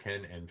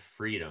American and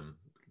freedom.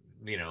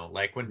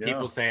 Like when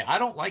people say, I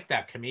don't like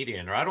that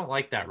comedian, or I don't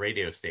like that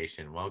radio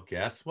station. Well,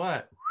 guess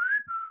what?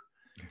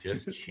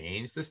 Just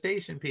change the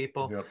station,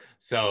 people. Yep.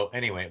 So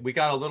anyway, we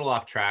got a little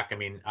off track. I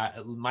mean,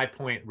 my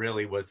point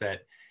really was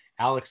that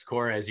Alex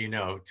Cora, as you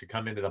know, to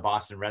come into the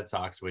Boston Red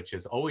Sox, which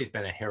has always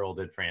been a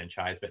heralded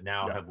franchise, but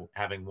now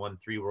having won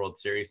 3 World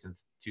Series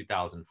since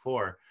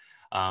 2004,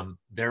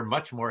 they're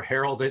much more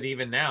heralded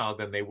even now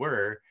than they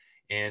were.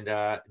 And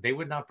they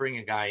would not bring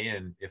a guy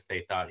in if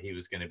they thought he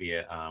was going to be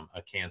a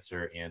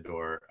cancer and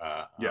or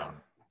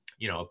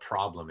a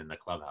problem in the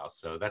clubhouse.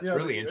 So that's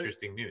really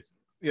interesting news.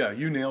 Yeah,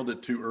 you nailed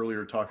it too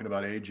earlier, talking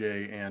about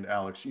AJ and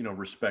Alex,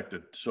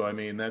 respected. So I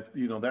mean that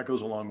that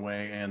goes a long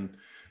way. And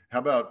how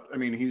about,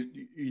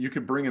 you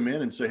could bring him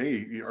in and say,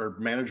 hey, our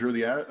manager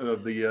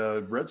of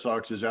the Red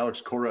Sox is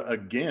Alex Cora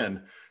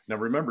again. Now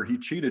remember, he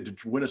cheated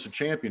to win us a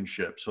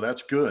championship, so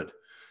that's good.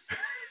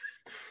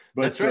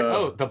 But, that's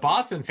right. The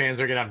Boston fans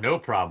are going to have no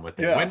problem with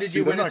it. Yeah, when did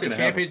you win us a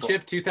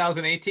championship?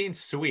 2018?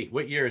 Sweet.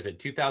 What year is it?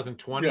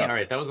 2020? Yeah. All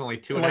right. That was only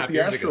 2.5 years ago. Like the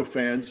Astro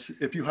fans,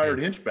 if you hired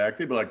Hinch back,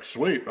 they'd be like,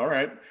 sweet. All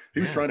right. He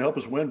was trying to help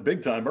us win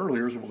big time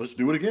earlier. So let's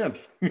do it again.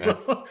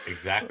 That's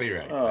exactly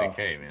right.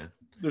 Hey, man.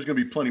 There's going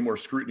to be plenty more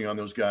scrutiny on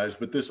those guys.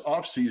 But this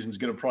offseason is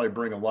going to probably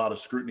bring a lot of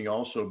scrutiny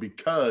also,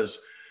 because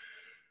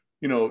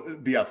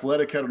The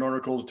Athletic had an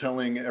article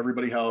telling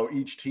everybody how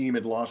each team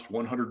had lost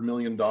 $100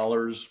 million.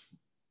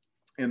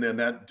 And then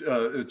that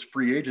it's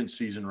free agent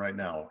season right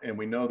now. And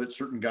we know that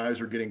certain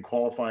guys are getting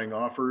qualifying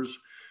offers,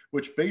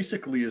 which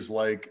basically is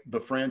like the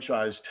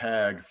franchise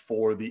tag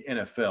for the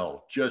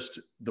NFL. Just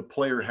the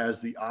player has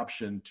the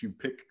option to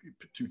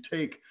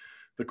take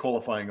the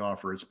qualifying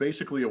offer. It's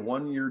basically a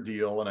 1-year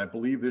deal. And I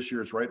believe this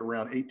year it's right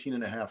around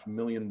 $18.5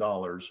 million,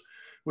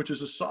 which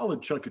is a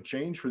solid chunk of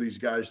change for these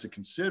guys to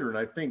consider. And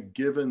I think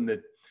given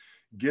the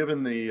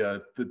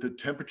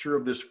temperature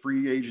of this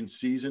free agent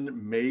season,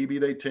 maybe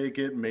they take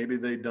it, maybe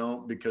they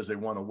don't, because they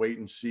want to wait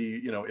and see,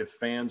 if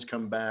fans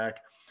come back,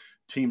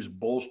 teams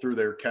bolster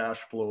their cash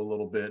flow a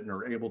little bit and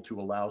are able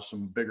to allow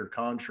some bigger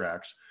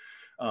contracts.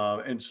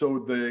 And so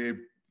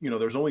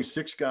there's only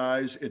 6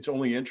 guys. It's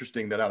only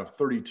interesting that out of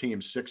 30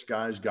 teams, 6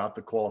 guys got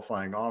the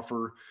qualifying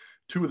offer.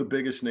 2 of the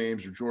biggest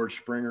names are George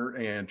Springer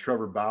and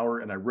Trevor Bauer.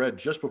 And I read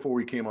just before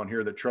we came on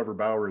here that Trevor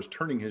Bauer is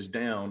turning his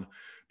down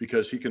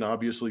because he can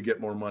obviously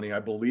get more money. I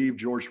believe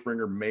George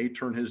Springer may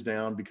turn his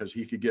down because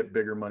he could get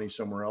bigger money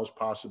somewhere else,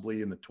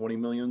 possibly in the 20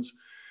 millions.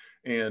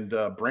 And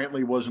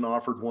Brantley wasn't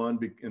offered one,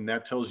 and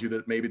that tells you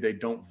that maybe they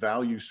don't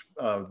value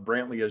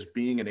Brantley as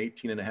being an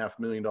 $18.5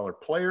 million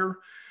player.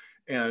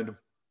 And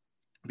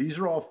these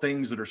are all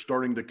things that are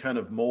starting to kind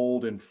of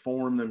mold and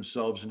form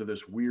themselves into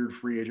this weird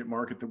free agent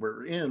market that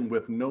we're in,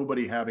 with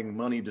nobody having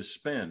money to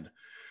spend.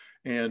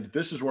 And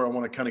this is where I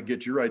want to kind of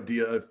get your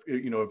idea of,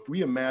 if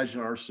we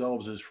imagine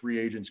ourselves as free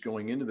agents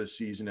going into the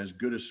season, as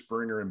good as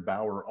Springer and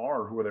Bauer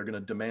are, who are they're going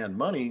to demand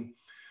money,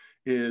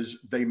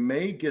 is they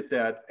may get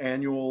that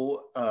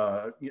annual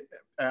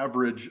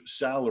average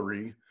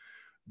salary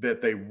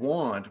that they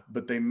want,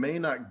 but they may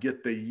not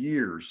get the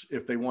years.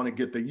 If they want to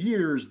get the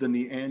years, then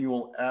the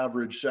annual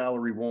average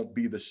salary won't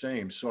be the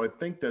same. So I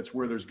think that's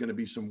where there's going to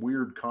be some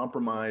weird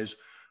compromise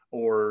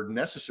or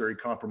necessary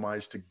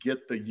compromise to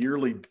get the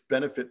yearly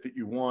benefit that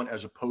you want,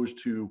 as opposed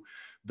to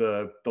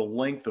the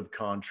length of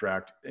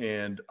contract.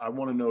 And I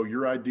want to know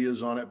your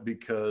ideas on it,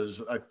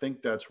 because I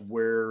think that's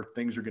where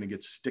things are going to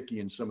get sticky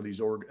in some of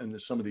these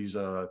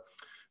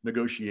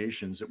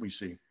negotiations that we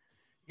see.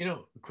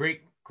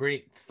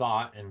 Great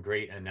thought and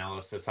great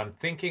analysis. I'm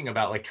thinking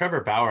about, like,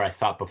 Trevor Bauer, I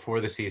thought before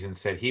the season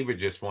said he would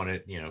just want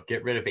to,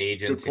 get rid of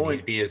agents and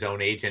he'd be his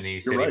own agent. And he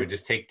said he would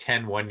just take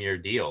 10 1-year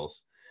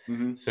deals.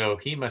 Mm-hmm. So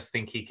he must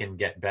think he can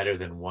get better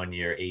than 1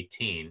 year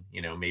 18.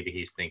 Maybe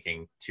he's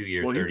thinking 2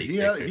 year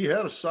 36. He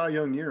had a Cy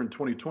Young year in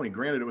 2020.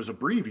 Granted, it was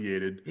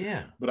abbreviated.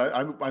 Yeah. But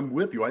I'm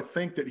with you. I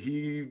think that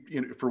he,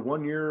 for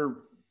 1 year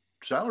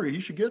salary, he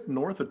should get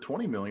north of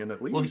 20 million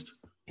at least. Well,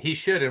 he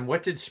should. And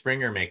what did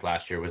Springer make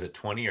last year? Was it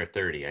 20 or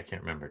 30? I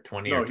can't remember.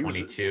 20 or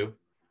 22?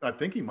 I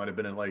think he might have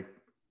been at it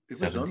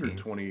 17. Was under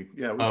 20.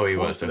 Yeah, it was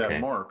close to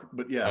that mark.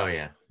 But yeah. Oh,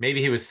 yeah.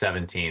 Maybe he was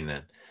 17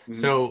 then. Mm-hmm.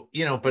 So,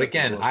 but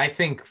again, I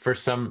think for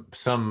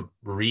some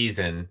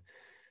reason,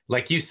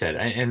 like you said,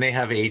 and they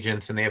have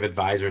agents and they have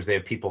advisors, they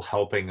have people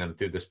helping them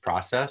through this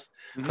process.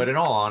 Mm-hmm. But in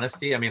all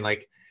honesty,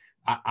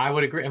 I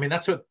would agree. I mean,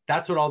 that's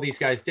what all these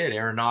guys did.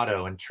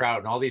 Arenado and Trout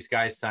and all these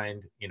guys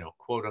signed,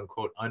 quote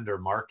unquote under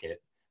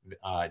market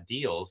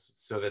deals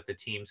so that the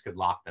teams could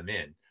lock them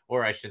in.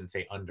 Or I shouldn't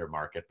say under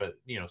market, but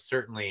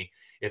certainly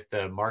if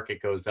the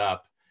market goes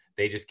up,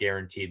 they just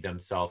guaranteed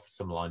themselves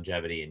some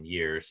longevity in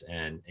years.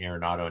 And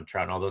Arenado and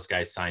Trout and all those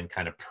guys signed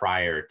kind of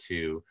prior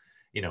to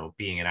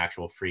being an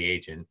actual free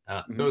agent.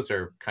 Those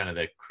are kind of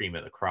the cream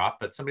of the crop.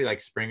 But somebody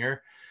like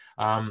Springer,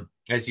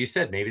 as you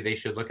said, maybe they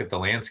should look at the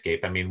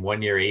landscape. I mean,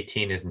 1 year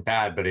 18 isn't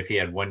bad, but if he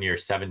had 1 year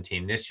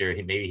 17 this year,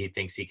 maybe he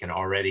thinks he can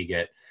already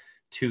get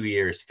 2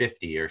 years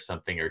 50 or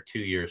something, or 2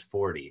 years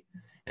 40,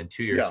 and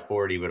 2 years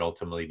 40 would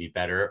ultimately be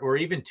better, or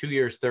even 2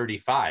 years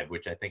 35,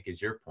 which I think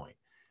is your point,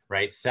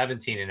 right?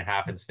 17 and a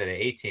half instead of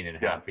 18 and a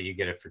half, but you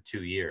get it for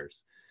 2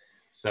 years.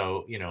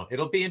 So,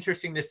 it'll be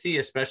interesting to see,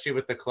 especially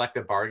with the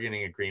collective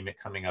bargaining agreement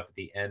coming up at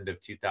the end of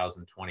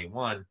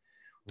 2021,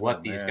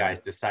 what these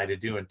guys decide to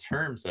do in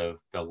terms of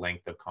the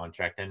length of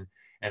contract. And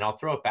I'll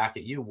throw it back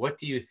at you. What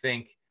do you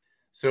think?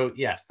 So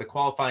yes, the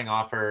qualifying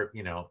offer,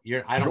 I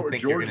don't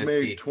think George you're going to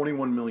made see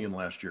 21 million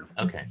last year.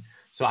 Okay.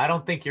 So I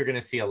don't think you're going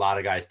to see a lot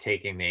of guys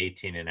taking the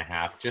 18 and a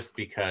half just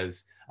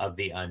because of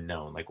the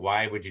unknown. Like,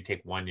 why would you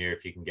take 1 year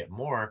if you can get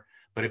more?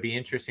 But it'd be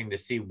interesting to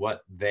see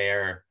what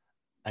their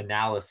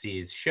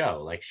analyses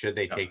show. Like, should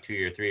they take 2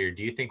 year, 3 year?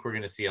 Do you think we're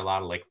going to see a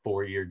lot of like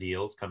 4-year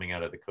deals coming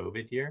out of the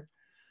COVID year?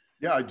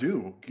 Yeah, I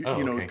do.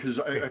 Okay. Because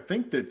I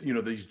think that,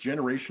 these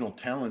generational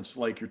talents,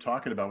 like you're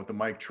talking about with the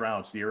Mike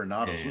Trouts, the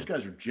Arenados, those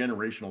guys are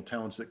generational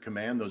talents that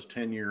command those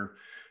 10-year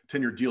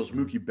deals.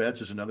 Mookie Betts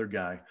is another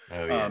guy.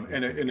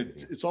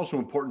 It's also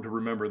important to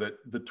remember that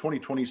the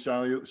 2020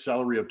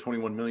 salary of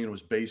 21 million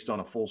was based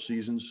on a full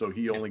season. So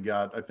he only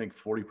got, I think,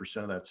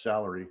 40% of that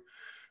salary.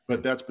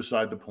 But that's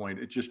beside the point.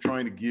 It's just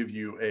trying to give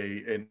you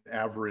an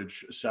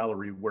average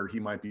salary where he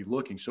might be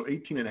looking. So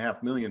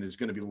 18.5 million is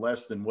going to be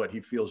less than what he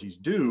feels he's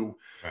due,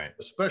 right?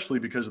 Especially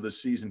because of the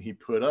season he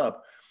put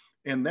up.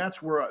 And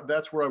that's where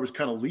I was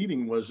kind of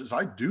leading is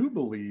I do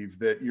believe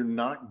that you're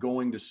not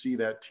going to see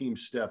that team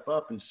step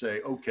up and say,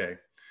 okay,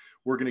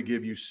 we're going to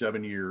give you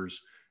 7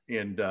 years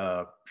and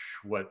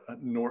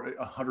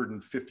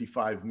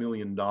 $155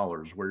 million,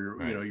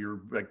 where you're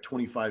like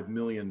 25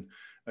 million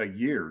a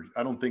year.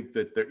 I don't think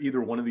that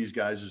either one of these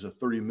guys is a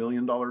 $30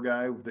 million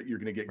guy that you're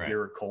going to get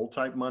Garrett Cole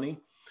type money.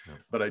 Yeah.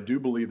 But I do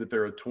believe that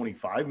they're a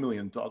 $25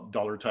 million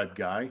type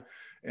guy.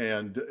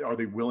 And are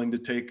they willing to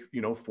take,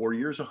 4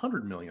 years,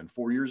 100 million,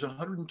 4 years,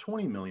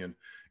 120 million?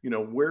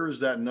 Where is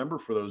that number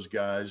for those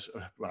guys?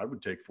 I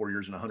would take 4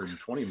 years and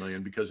 120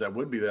 million, because that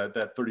would be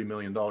that $30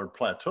 million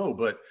plateau.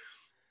 But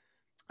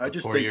I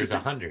just 4 think years,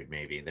 100,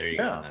 maybe. There you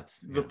go.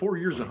 That's the 4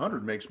 years,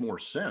 100 makes more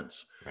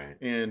sense. Right.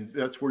 And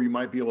that's where you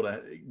might be able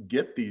to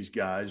get these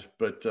guys.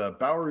 But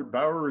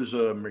Bauer is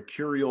a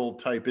mercurial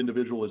type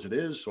individual as it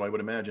is. So I would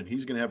imagine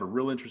he's going to have a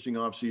real interesting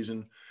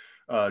offseason.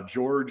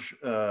 George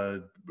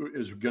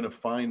is going to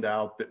find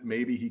out that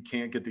maybe he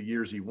can't get the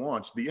years he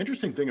wants. The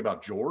interesting thing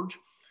about George,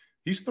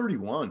 he's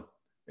 31.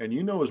 And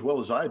as well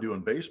as I do in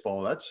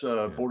baseball, that's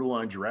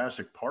borderline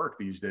Jurassic Park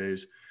these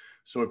days.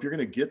 So if you're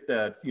going to get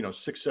that,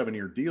 6-7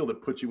 year deal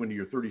that puts you into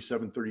your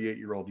 37,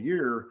 38-year-old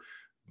year,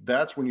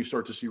 that's when you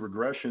start to see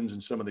regressions,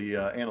 and some of the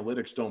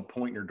analytics don't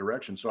point in your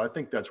direction. So I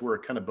think that's where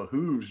it kind of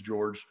behooves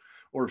George,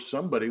 or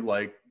somebody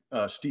like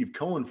Steve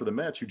Cohen for the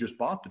Mets, who just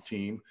bought the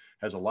team,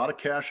 has a lot of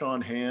cash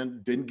on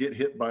hand, didn't get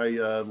hit by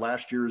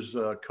last year's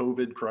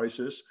COVID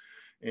crisis,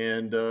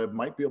 and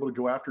might be able to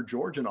go after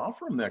George and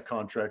offer him that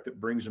contract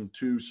that brings him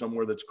to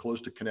somewhere that's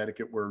close to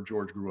Connecticut, where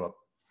George grew up.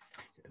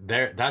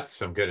 That's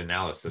some good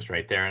analysis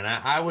right there. And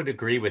I would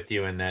agree with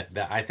you in that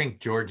I think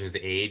George's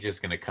age is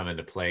going to come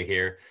into play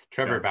here.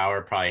 Trevor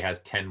Bauer probably has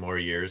 10 more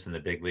years in the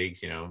big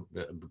leagues,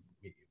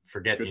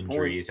 forget good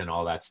injuries point. And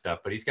all that stuff,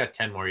 but he's got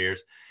 10 more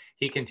years.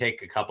 He can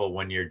take a couple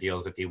 1 year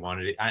deals if he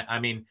wanted it. I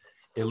mean,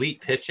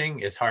 elite pitching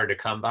is hard to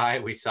come by.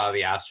 We saw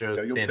the Astros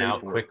thin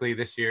out quickly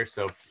this year,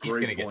 so he's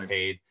going to get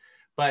paid.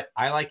 But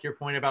I like your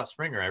point about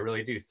Springer. I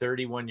really do.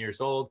 31 years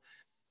old.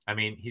 I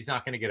mean, he's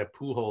not going to get a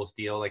Pujols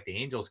deal like the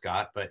Angels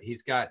got, but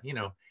he's got,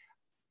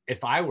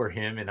 if I were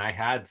him and I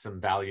had some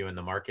value in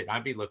the market,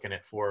 I'd be looking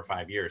at 4 or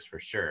 5 years for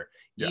sure.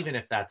 Yeah. Even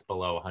if that's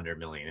below 100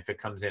 million, if it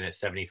comes in at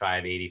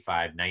 75,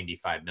 85,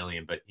 95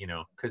 million, but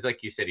because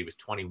like you said, he was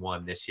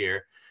 21 this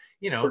year,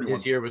 31.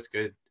 His year was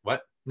good.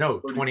 What? No,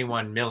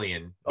 21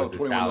 million was the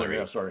salary.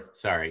 Million, yeah,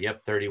 sorry.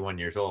 Yep. 31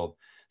 years old.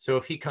 So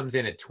if he comes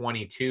in at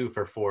 22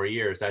 for 4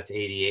 years, that's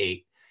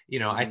 88.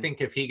 I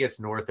think if he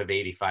gets north of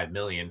 85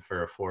 million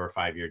for a 4 or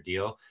 5 year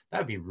deal,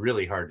 that'd be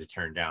really hard to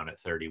turn down at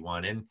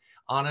 31. And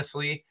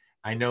honestly,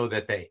 I know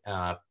that they,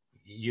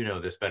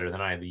 this better than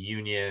I, the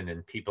union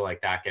and people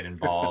like that get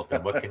involved.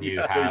 And what can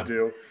you have? They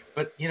do.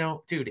 But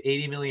dude,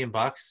 80 million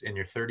bucks and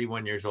you're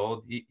 31 years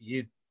old,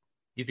 you'd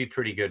be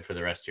pretty good for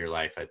the rest of your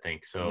life, I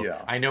think. So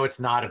yeah. I know it's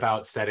not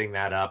about setting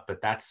that up,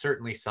 but that's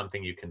certainly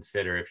something you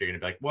consider if you're going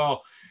to be like,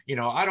 well,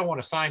 I don't want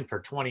to sign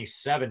for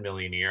 27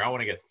 million a year. I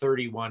want to get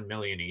 31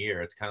 million a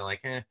year. It's kind of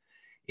like,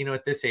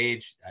 at this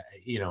age,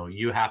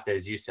 you have to,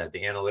 as you said,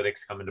 the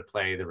analytics come into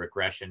play, the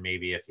regression,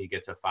 maybe if he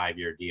gets a 5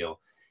 year deal,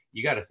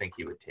 you got to think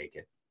he would take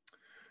it.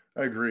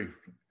 I agree.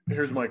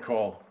 Here's my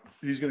call.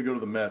 He's going to go to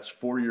the Mets,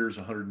 4 years,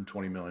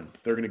 $120 million.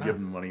 They're going to give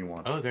him the money he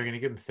wants. Oh, they're going to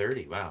give him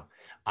 30. Wow.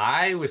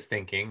 I was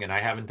thinking, and I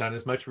haven't done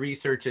as much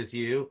research as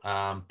you,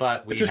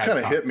 but it just kind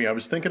of hit me. I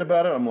was thinking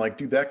about it. I'm like,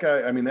 dude, that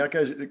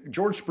guy's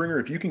George Springer.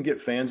 If you can get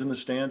fans in the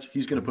stands,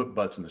 he's going to put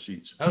butts in the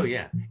seats. Oh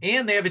yeah.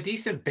 And they have a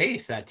decent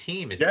base. That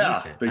team is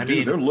decent. They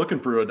do. They're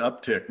looking for an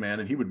uptick, man.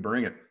 And he would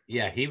bring it.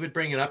 Yeah, he would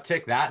bring an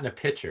uptick, that and a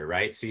pitcher,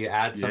 right? So you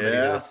add somebody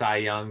to the Cy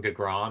Young,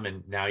 DeGrom,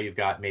 and now you've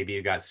got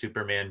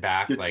Superman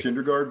back. Get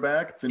Syndergaard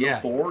back,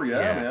 Thor,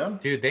 man.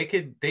 Dude, they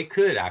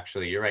could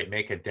actually, you're right,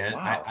 make a dent.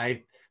 Wow.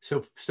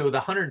 So the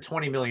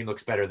 120 million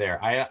looks better there.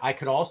 I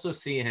could also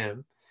see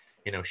him,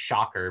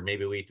 shocker.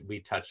 Maybe we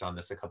touched on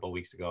this a couple of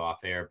weeks ago off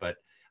air, but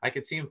I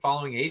could see him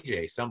following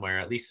AJ somewhere,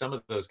 at least some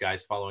of those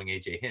guys following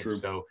AJ Hinch. True.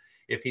 So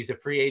if he's a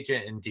free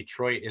agent and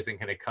Detroit isn't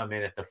going to come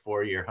in at the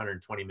 4-year,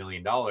 $120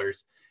 million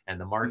and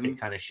the market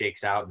kind of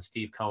shakes out and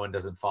Steve Cohen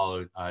doesn't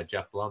follow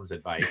Jeff Blum's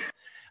advice,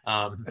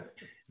 then,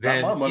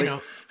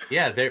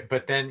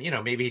 but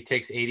then, maybe he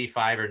takes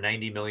 85 or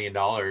 $90 million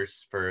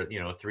for,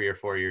 a 3 or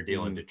 4 year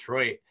deal in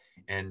Detroit.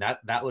 And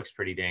that looks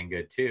pretty dang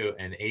good too.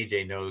 And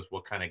AJ knows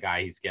what kind of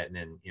guy he's getting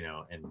and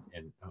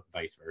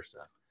vice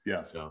versa.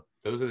 Yeah. So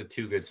those are the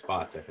two good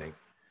spots, I think.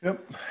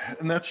 Yep.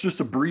 And that's just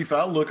a brief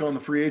outlook on the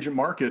free agent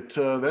market.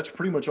 That's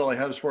pretty much all I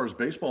had as far as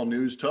baseball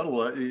news. Tuttle,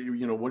 what are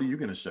you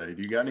going to say?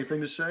 Do you got anything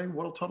to say?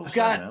 What'll Tuttle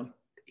say, man?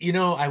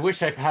 I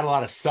wish I've had a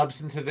lot of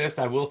substance to this.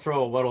 I will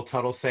throw a what'll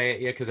Tuttle say at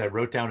you because I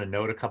wrote down a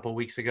note a couple of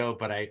weeks ago,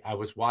 but I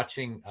was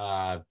watching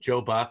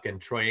Joe Buck and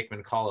Troy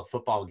Aikman call a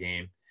football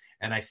game,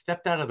 and I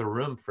stepped out of the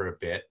room for a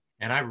bit.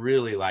 And I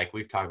really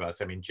we've talked about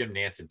this. I mean, Jim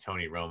Nantz and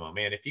Tony Romo,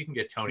 man, if you can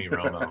get Tony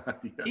Romo,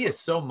 he is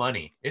so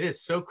money. It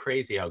is so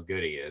crazy how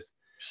good he is.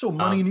 So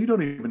money and you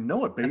don't even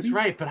know it, baby. That's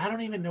right. But I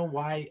don't even know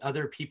why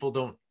other people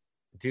don't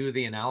do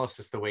the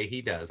analysis the way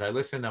he does. I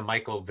listened to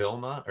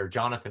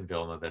Jonathan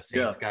Vilma, the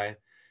Saints guy.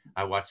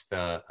 I watched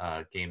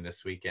the game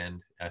this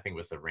weekend. I think it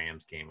was the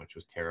Rams game, which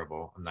was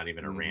terrible. I'm not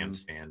even a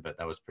Rams fan, but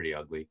that was pretty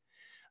ugly.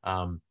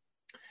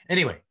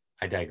 Anyway,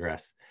 I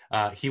digress.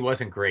 He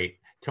wasn't great.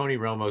 Tony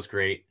Romo's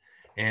great.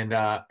 And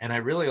I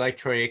really like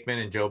Troy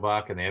Aikman and Joe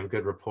Buck, and they have a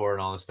good rapport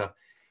and all this stuff.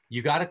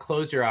 You got to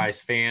close your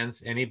eyes,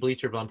 fans, any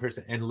Bleacher Blum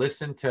person, and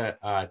listen to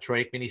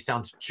Troy Aikman. He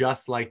sounds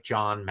just like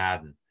John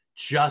Madden.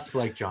 Just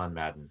like John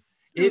Madden.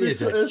 It's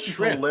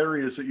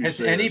hilarious that you Has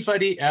say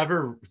anybody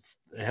ever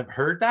have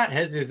heard that?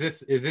 Is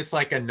this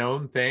like a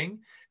known thing?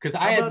 Because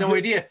I had no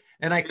idea.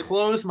 And I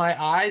close my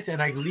eyes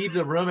and I leave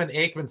the room, and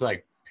Aikman's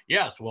like,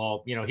 yes,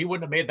 well, he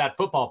wouldn't have made that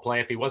football play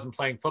if he wasn't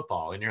playing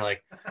football. And you're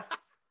like,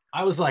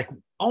 I was like,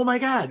 oh my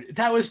God,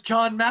 that was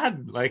John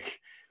Madden.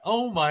 Like,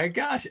 oh my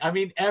gosh. I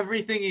mean,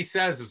 everything he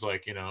says is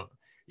like,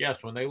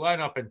 yes, when they line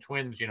up in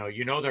twins, they're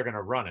going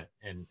to run it.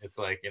 And it's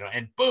like,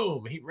 and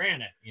boom, he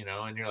ran it,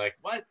 and you're like,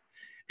 what?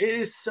 It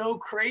is so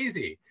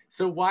crazy.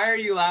 So why are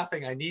you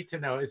laughing? I need to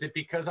know. Is it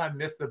because I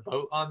missed the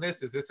boat on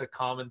this? Is this a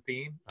common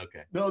theme?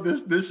 Okay. No,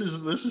 this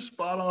is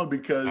spot on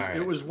because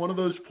it was one of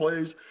those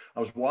plays.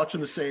 I was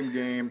watching the same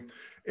game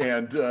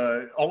and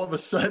all of a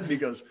sudden he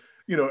goes,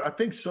 I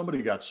think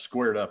somebody got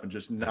squared up and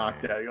just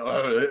knocked out.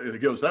 He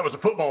goes, that was a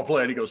football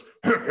play. And he goes,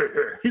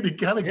 he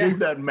kind of gave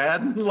that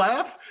Madden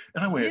laugh.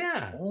 And I went,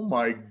 oh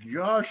my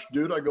gosh,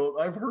 dude. I go,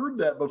 I've heard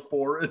that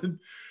before. And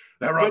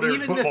that right there is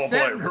football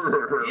play.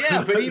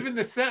 But even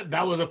the sentence,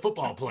 that was a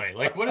football play.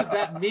 Like, what does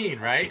that mean,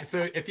 right?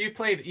 So if you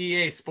played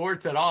EA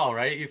Sports at all,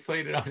 right? You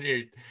played it on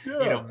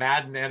your,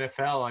 Madden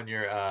NFL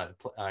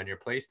on your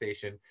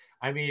PlayStation.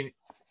 I mean,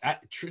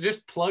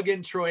 just plug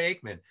in Troy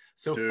Aikman.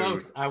 So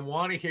folks, I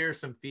want to hear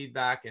some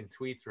feedback and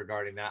tweets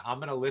regarding that. I'm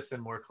going to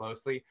listen more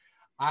closely.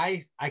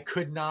 I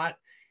could not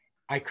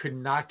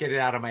get it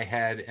out of my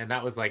head. And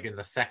that was like in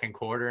the second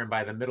quarter. And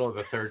by the middle of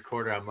the third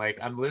quarter, I'm like,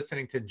 I'm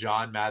listening to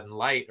John Madden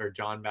Light or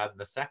John Madden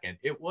the Second.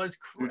 It was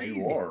crazy.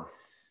 You are.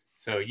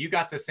 So you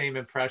got the same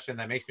impression.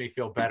 That makes me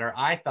feel better.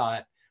 I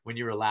thought when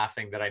you were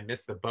laughing that I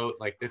missed the boat.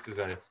 Like this is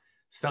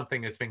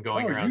something that's been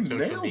going around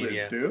social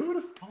media.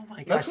 Dude. Oh my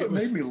gosh. That's what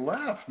made me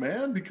laugh,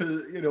 man,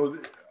 because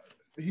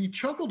he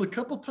chuckled a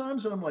couple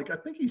times and I'm like, I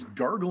think he's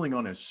gargling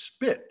on his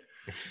spit.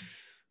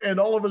 And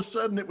all of a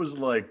sudden it was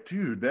like,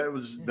 dude, that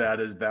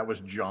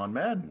was John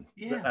Madden.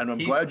 Yeah. And I'm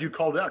glad you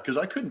called it out because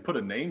I couldn't put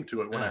a name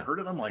to it. When I heard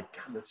it, I'm like,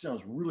 God, that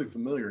sounds really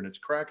familiar. And it's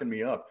cracking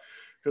me up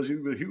because he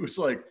was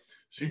like,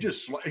 he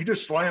just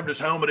slammed his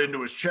helmet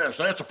into his chest.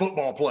 That's a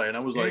football play. And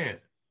I was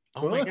like,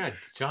 oh my God,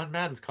 John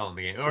Madden's calling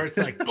the game. Or it's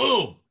like,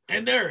 boom.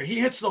 And there, he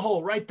hits the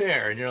hole right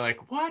there. And you're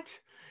like, what?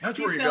 That's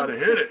where you got to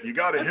hit it. You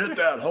got to hit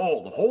that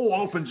hole. The hole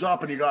opens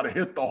up and you got to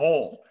hit the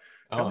hole.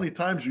 How many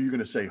times are you going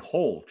to say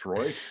hole,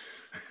 Troy?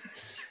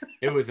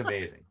 It was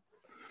amazing.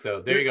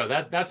 So there you go.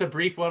 That's a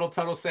brief what'll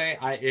Tuttle say.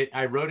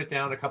 I wrote it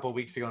down a couple of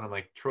weeks ago and I'm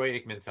like, Troy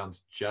Aikman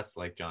sounds just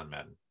like John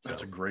Madden. So.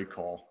 That's a great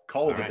call.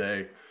 Call of the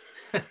day.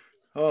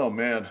 Oh,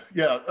 man.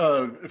 Yeah.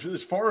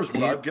 As far as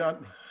what I've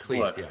got.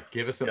 Please,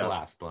 give us a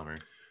blast, Blummer.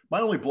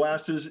 My only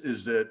blast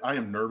is that I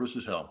am nervous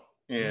as hell.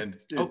 And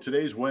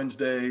today's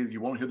Wednesday.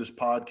 You won't hear this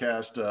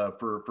podcast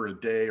for a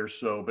day or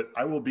so, but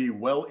I will be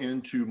well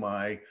into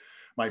my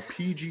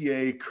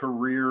PGA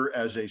career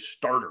as a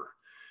starter.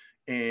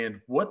 And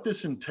what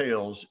this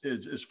entails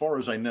is, as far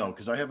as I know,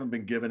 because I haven't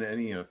been given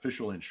any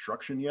official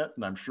instruction yet,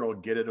 and I'm sure I'll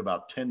get it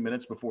about 10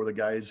 minutes before the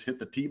guys hit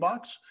the tee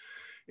box,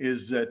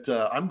 is that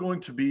I'm going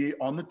to be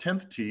on the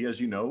 10th tee,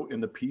 as you know, in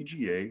the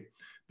PGA.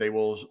 They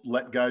will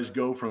let guys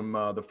go from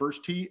the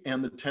first tee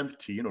and the 10th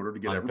tee in order to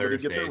get everybody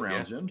to get their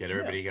rounds in. Get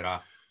everybody get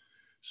off.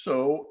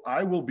 So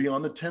I will be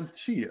on the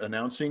 10th tee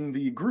announcing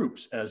the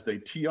groups as they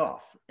tee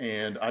off.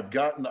 And I've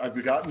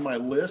gotten my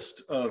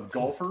list of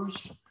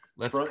golfers.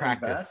 Let's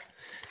practice.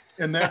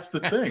 And that's the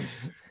thing,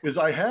 is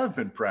I have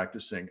been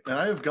practicing, and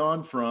I have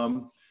gone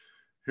from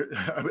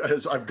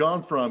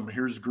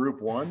here's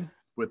group 1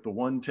 with the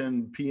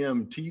 1:10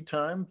 p.m. tee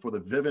time for the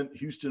Vivint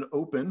Houston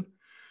Open.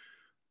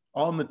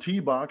 On the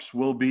tee box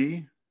will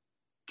be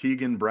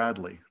Keegan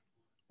Bradley,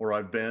 or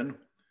I've been.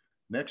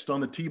 Next on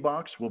the tee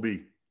box will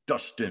be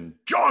Dustin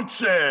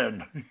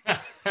Johnson.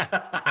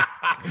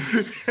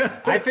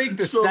 I think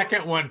the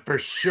second one for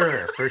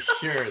sure.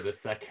 The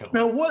second one.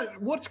 Now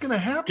what's going to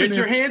happen? Get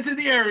your hands in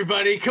the air,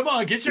 everybody. Come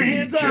on, get your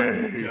hands up.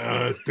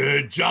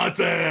 Dustin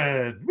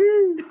Johnson.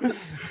 Woo.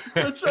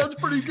 That sounds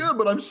pretty good,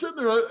 but I'm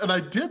sitting there and I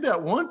did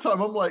that one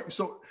time. I'm like,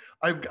 so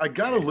I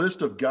got a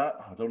list of guys.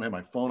 I don't have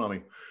my phone on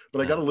me,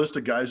 but I got a list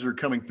of guys that are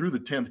coming through the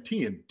 10th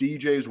tee, and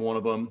DJ's one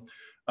of them.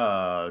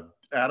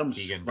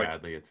 Keegan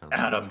Bradley, it sounds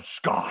Adam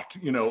Scott,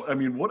 I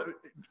mean, what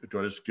do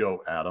I just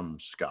go Adam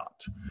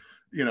Scott?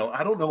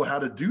 I don't know how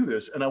to do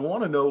this. And I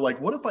want to know,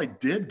 what if I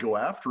did go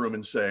after him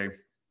and say,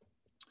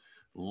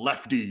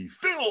 lefty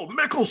Phil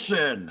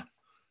Mickelson?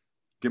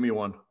 Give me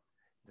one.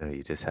 No,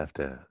 you just have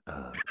to,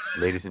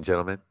 ladies and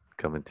gentlemen,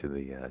 come into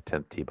the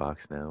 10th tee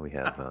box now. We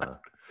have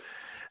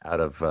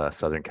out of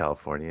Southern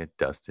California,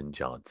 Dustin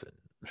Johnson.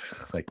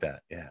 Like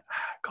that. Yeah.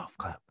 Golf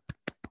clap.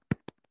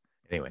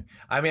 Anyway,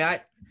 I mean,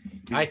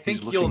 I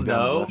think you'll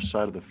know. The left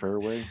side of the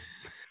fairway.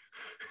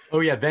 Oh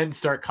yeah, then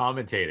start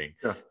commentating.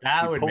 Yeah.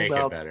 That would make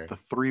it better. The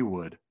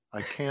 3-wood.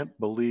 I can't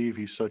believe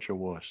he's such a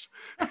wuss.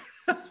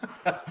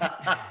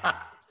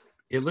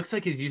 It looks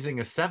like he's using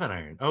a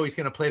 7-iron. Oh, he's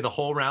going to play the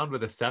whole round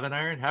with a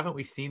 7-iron. Haven't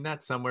we seen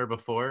that somewhere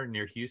before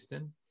near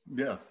Houston?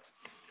 Yeah.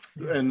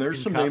 And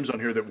there's some names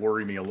on here that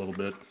worry me a little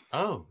bit.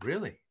 Oh,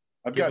 really?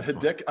 I've got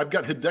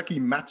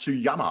Hideki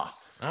Matsuyama.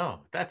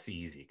 Oh, that's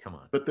easy. Come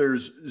on. But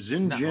there's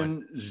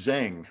Xinjin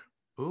Zhang.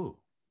 Ooh.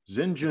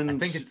 Xinjin I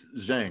think it's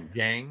Zhang.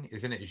 Zhang,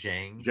 isn't it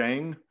Zhang?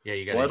 Zhang? Yeah,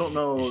 you got Well, I don't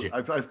know.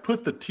 I've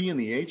put the T and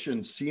the H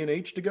and C and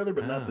H together,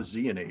 but not the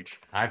Z and H.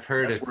 I've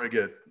heard That's where I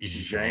get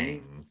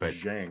Zhang, but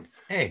Zhang.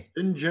 Hey.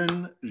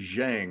 Xinjin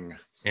Zhang.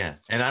 Yeah,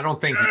 and I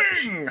don't think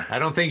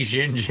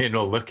Xinjin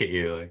will look at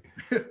you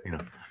like,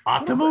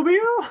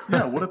 automobile?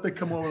 Yeah, what if they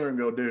come over there and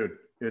go, dude,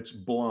 it's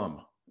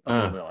Blum.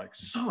 I'm like,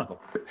 son of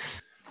a...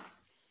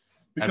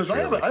 Because I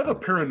have a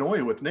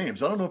paranoia with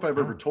names. I don't know if I've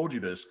ever told you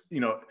this.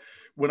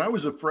 When I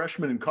was a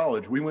freshman in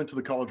college, we went to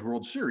the College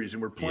World Series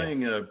and we're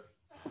playing at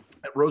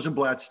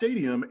Rosenblatt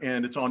Stadium,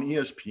 and it's on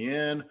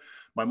ESPN.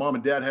 My mom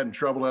and dad hadn't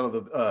traveled out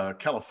of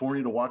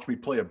California to watch me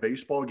play a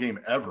baseball game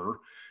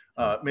ever.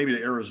 Maybe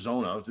to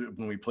Arizona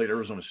when we played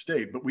Arizona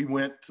State, but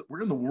we're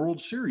in the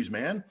World Series,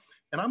 man.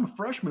 And I'm a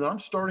freshman. I'm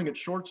starting at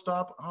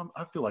shortstop.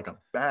 I feel like a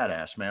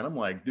badass, man. I'm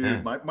like,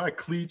 dude, my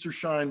cleats are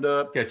shined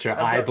up. Get your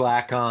eye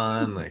black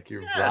on, like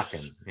you're rocking.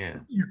 Yeah.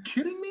 You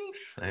kidding me?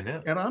 I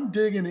know. And I'm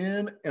digging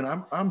in, and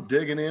I'm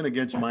digging in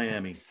against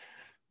Miami.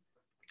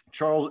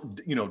 Charles,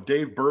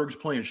 Dave Berg's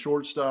playing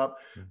shortstop.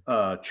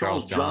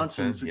 Charles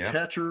Johnson's a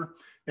catcher.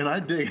 And I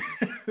dig.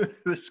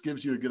 This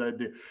gives you a good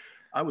idea.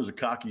 I was a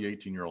cocky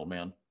 18-year-old,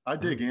 man. I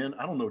dig in.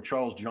 I don't know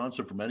Charles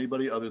Johnson from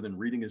anybody other than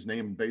reading his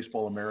name in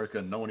Baseball America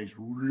and knowing he's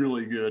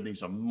really good and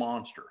he's a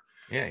monster.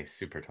 Yeah, he's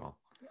super tall.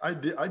 I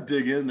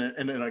dig in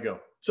and then I go,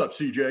 "What's up,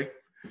 CJ?"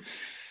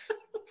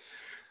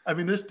 I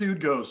mean, this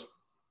dude goes,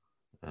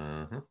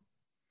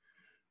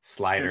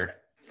 slider.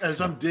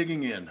 As I'm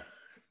digging in,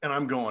 and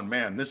I'm going,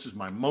 man, this is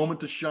my moment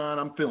to shine.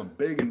 I'm feeling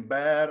big and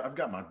bad. I've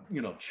got my,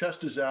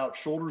 chest is out,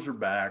 shoulders are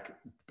back,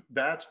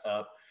 bats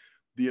up.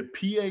 The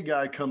PA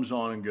guy comes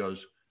on and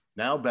goes,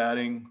 now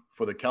batting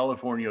for the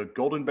California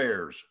Golden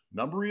Bears,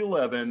 number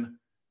 11,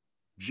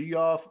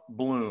 Geoff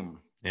Bloom.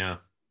 Yeah.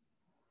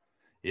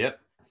 Yep.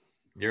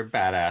 You're a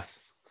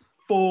badass.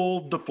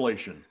 Full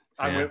deflation.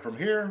 I went from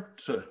here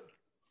to,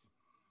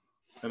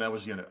 and that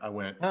was, I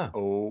went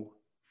 0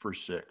 for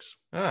 6.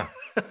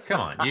 Come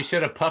on. You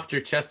should have puffed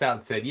your chest out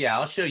and said, yeah,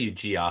 I'll show you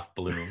Geoff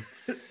Bloom.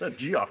 That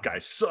Geoff guy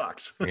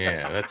sucks.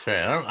 Yeah, that's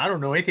right. I don't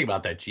know anything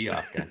about that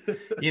Geoff guy.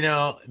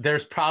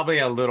 There's probably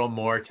a little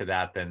more to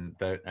that than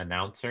the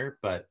announcer,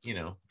 but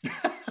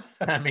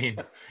I mean,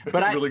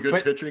 but really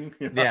good pitching.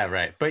 Yeah,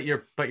 right. But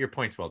your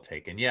point's well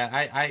taken. Yeah,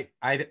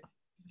 I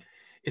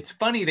it's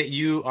funny that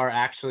you are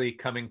actually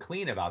coming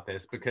clean about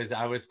this, because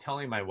I was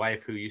telling my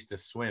wife, who used to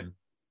swim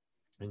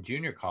in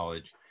junior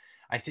college,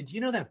 I said,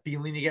 that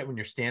feeling you get when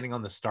you're standing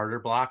on the starter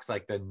blocks,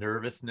 like the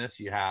nervousness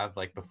you have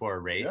like before a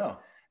race? Yeah.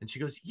 And she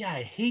goes, yeah,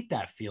 I hate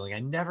that feeling. I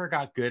never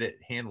got good at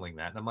handling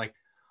that. And I'm like,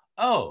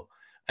 oh,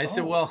 I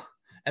said, well,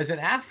 as an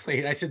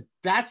athlete, I said,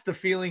 that's the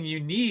feeling you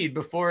need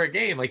before a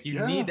game. Like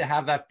you need to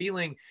have that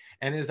feeling.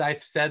 And as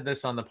I've said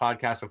this on the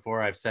podcast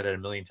before, I've said it a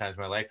million times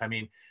in my life. I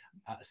mean,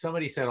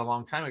 somebody said a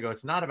long time ago,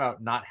 it's not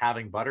about not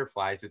having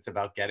butterflies. It's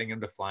about getting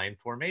them to fly in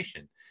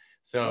formation.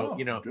 So,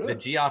 the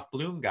Geoff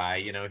Bloom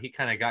guy, he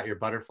kind of got your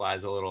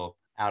butterflies a little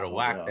out of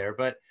whack there,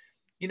 but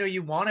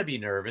you want to be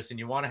nervous and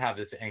you want to have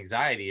this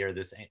anxiety or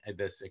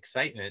this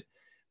excitement,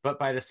 but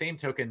by the same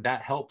token,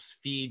 that helps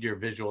feed your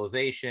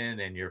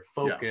visualization and your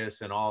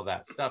focus and all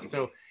that stuff.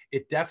 So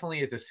it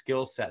definitely is a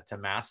skill set to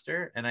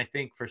master. And I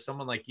think for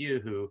someone like you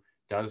who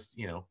does,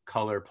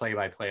 color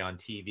play-by-play on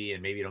TV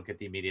and maybe you don't get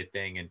the immediate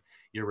thing and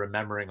you're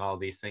remembering all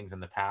these things in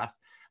the past.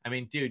 I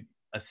mean, dude,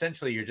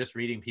 essentially you're just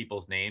reading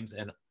people's names.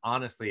 And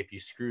honestly, if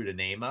you screwed a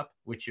name up,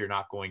 which you're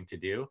not going to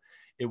do,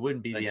 it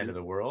wouldn't be the end of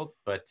the world.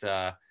 But,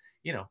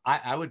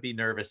 I would be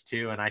nervous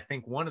too. And I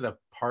think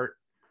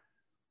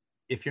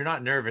if you're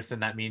not nervous, then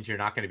that means you're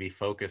not going to be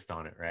focused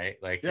on it, right?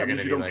 Like you're going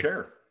to be don't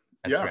care.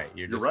 That's right.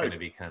 You're just going to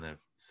be kind of,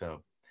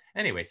 so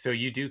anyway, so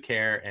you do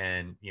care.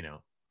 And,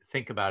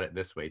 think about it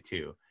this way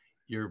too.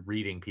 You're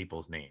reading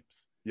people's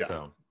names. Yeah.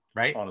 So,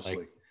 right. Honestly.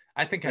 Like,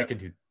 I think I can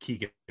do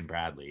Keegan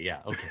Bradley.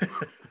 Yeah. Okay.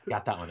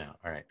 Got that one out.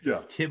 All right.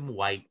 Yeah. Tim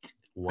White.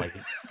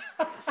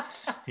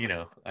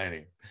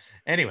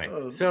 Anyway,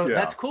 so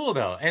that's cool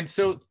though. And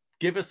so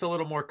give us a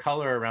little more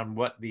color around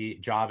what the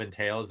job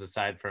entails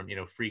aside from,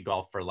 free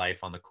golf for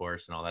life on the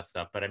course and all that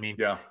stuff. But I mean,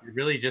 you're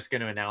really just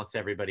going to announce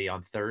everybody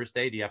on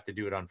Thursday. Do you have to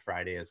do it on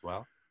Friday as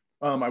well?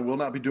 I will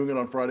not be doing it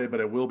on Friday,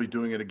 but I will be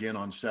doing it again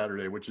on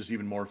Saturday, which is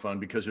even more fun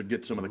because you'll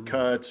get some of the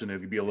cuts and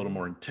it'll be a little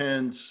more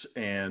intense.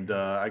 And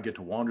I get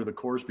to wander the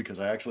course because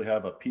I actually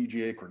have a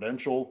PGA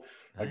credential.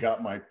 Nice. I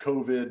got my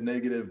COVID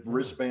negative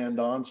wristband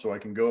on so I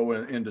can go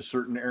into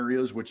certain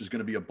areas, which is going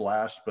to be a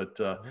blast. But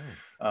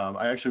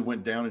I actually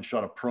went down and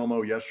shot a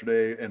promo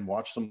yesterday and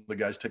watched some of the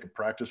guys take a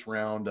practice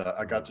round.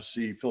 I got to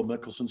see Phil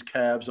Mickelson's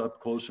calves up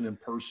close and in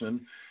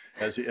person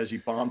as he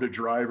bombed a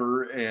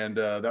driver. And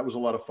that was a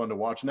lot of fun to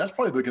watch. And that's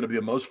probably going to be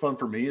the most fun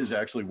for me is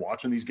actually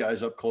watching these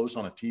guys up close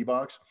on a tee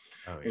box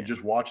and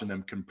just watching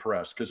them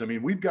compress. Because, I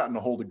mean, we've gotten a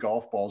hold of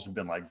golf balls and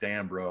been like,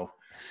 damn, bro,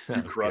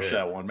 you crushed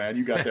that one, man.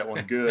 You got that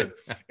one good.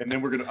 And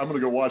then I'm going to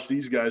go watch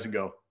these guys and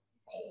go,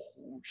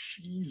 oh,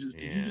 Jesus,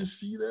 did you just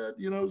see that?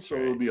 So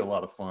it'll be a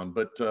lot of fun.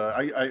 But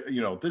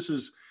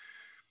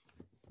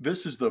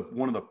this is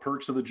one of the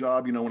perks of the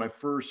job. When I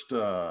first,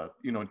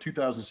 in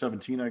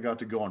 2017, I got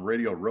to go on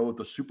Radio Row at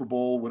the Super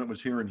Bowl when it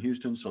was here in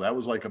Houston. So that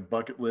was like a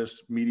bucket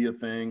list media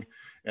thing.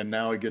 And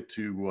now I get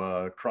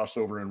to cross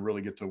over and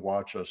really get to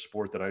watch a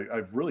sport that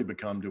I've really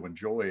become to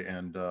enjoy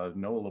and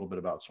know a little bit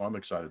about. So I'm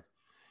excited.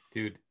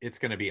 Dude, it's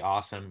going to be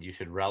awesome. You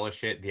should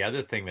relish it. The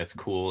other thing that's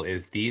cool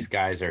is these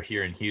guys are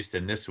here in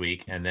Houston this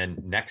week. And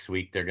then next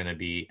week, they're going to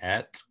be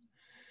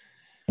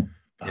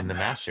in the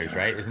Masters,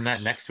 right? Isn't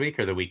that next week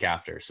or the week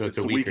after? So it's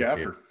a week or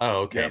two. Oh,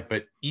 okay. Yeah.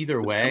 But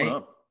either way,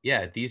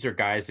 these are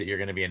guys that you're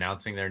going to be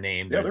announcing their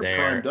name. They're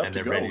there and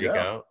they're ready to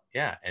go.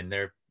 Yeah. And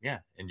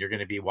and you're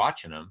going to be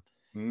watching them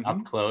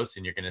up close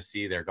and you're going to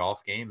see their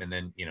golf game. And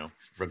then,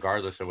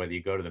 regardless of whether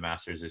you go to the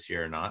Masters this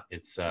year or not,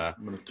 I'm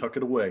going to tuck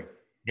it away.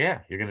 Yeah.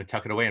 You're going to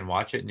tuck it away and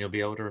watch it and you'll be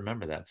able to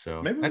remember that.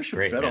 So maybe we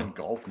should bet on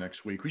golf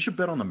next week. We should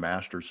bet on the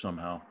Masters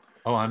somehow.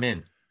 Oh, I'm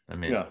in.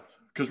 Yeah.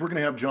 Because we're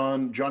going to have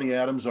Johnny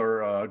Adams,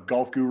 our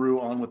golf guru,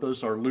 on with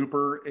us, our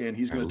looper, and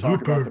he's going to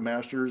talk about the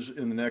Masters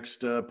in the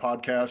next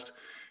podcast.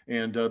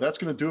 And that's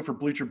going to do it for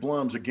Bleacher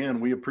Blums. Again,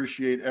 we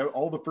appreciate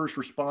all the first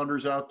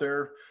responders out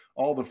there,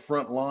 all the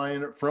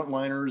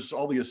frontliners,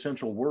 all the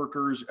essential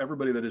workers,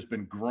 everybody that has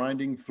been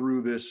grinding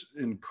through this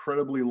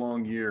incredibly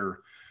long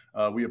year.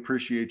 We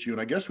appreciate you. And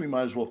I guess we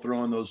might as well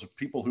throw in those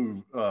people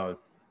who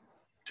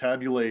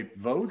tabulate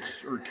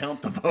votes or count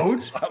the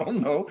votes. I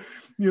don't know.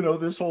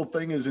 This whole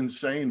thing is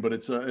insane, but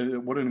it's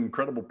what an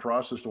incredible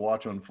process to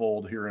watch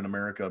unfold here in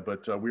America.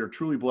 But we are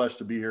truly blessed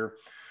to be here.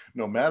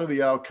 No matter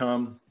the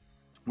outcome,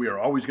 we are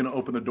always going to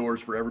open the doors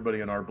for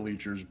everybody in our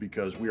bleachers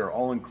because we are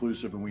all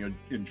inclusive and we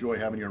enjoy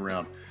having you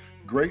around.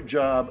 Great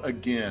job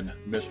again,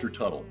 Mr.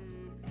 Tuttle.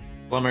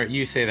 Blummer,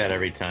 you say that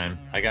every time.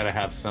 I got to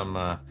have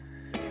some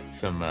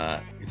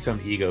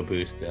ego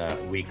boost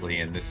weekly,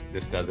 and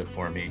this does it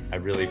for me. I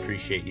really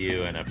appreciate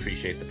you and I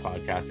appreciate the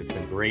podcast. It's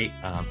been great.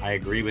 I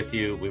agree with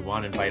you. We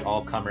want to invite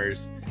all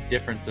comers.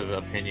 Difference of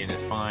opinion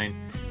is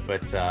fine,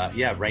 but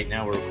right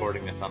now we're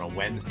recording this on a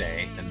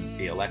Wednesday and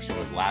the election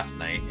was last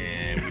night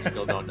and we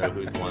still don't know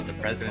who's won the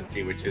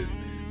presidency, which is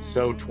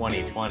so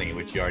 2020,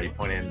 which you already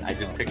pointed in. I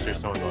just picture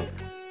someone going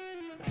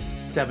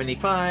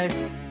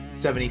 75,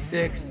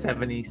 76,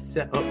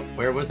 77. Oh,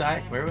 where was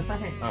I?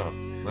 Oh,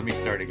 let me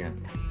start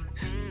again.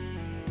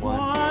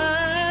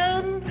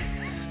 One.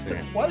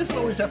 Why does it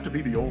always have to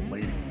be the old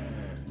lady?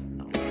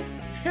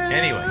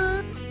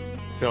 Anyway,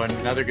 so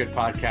another good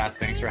podcast.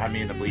 Thanks for having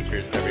me in the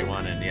bleachers,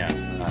 everyone. And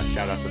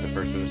shout out to the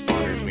first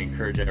responders. We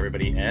encourage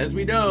everybody, as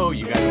we know,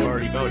 you guys have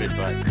already voted,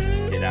 but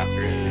get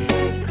after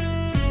it.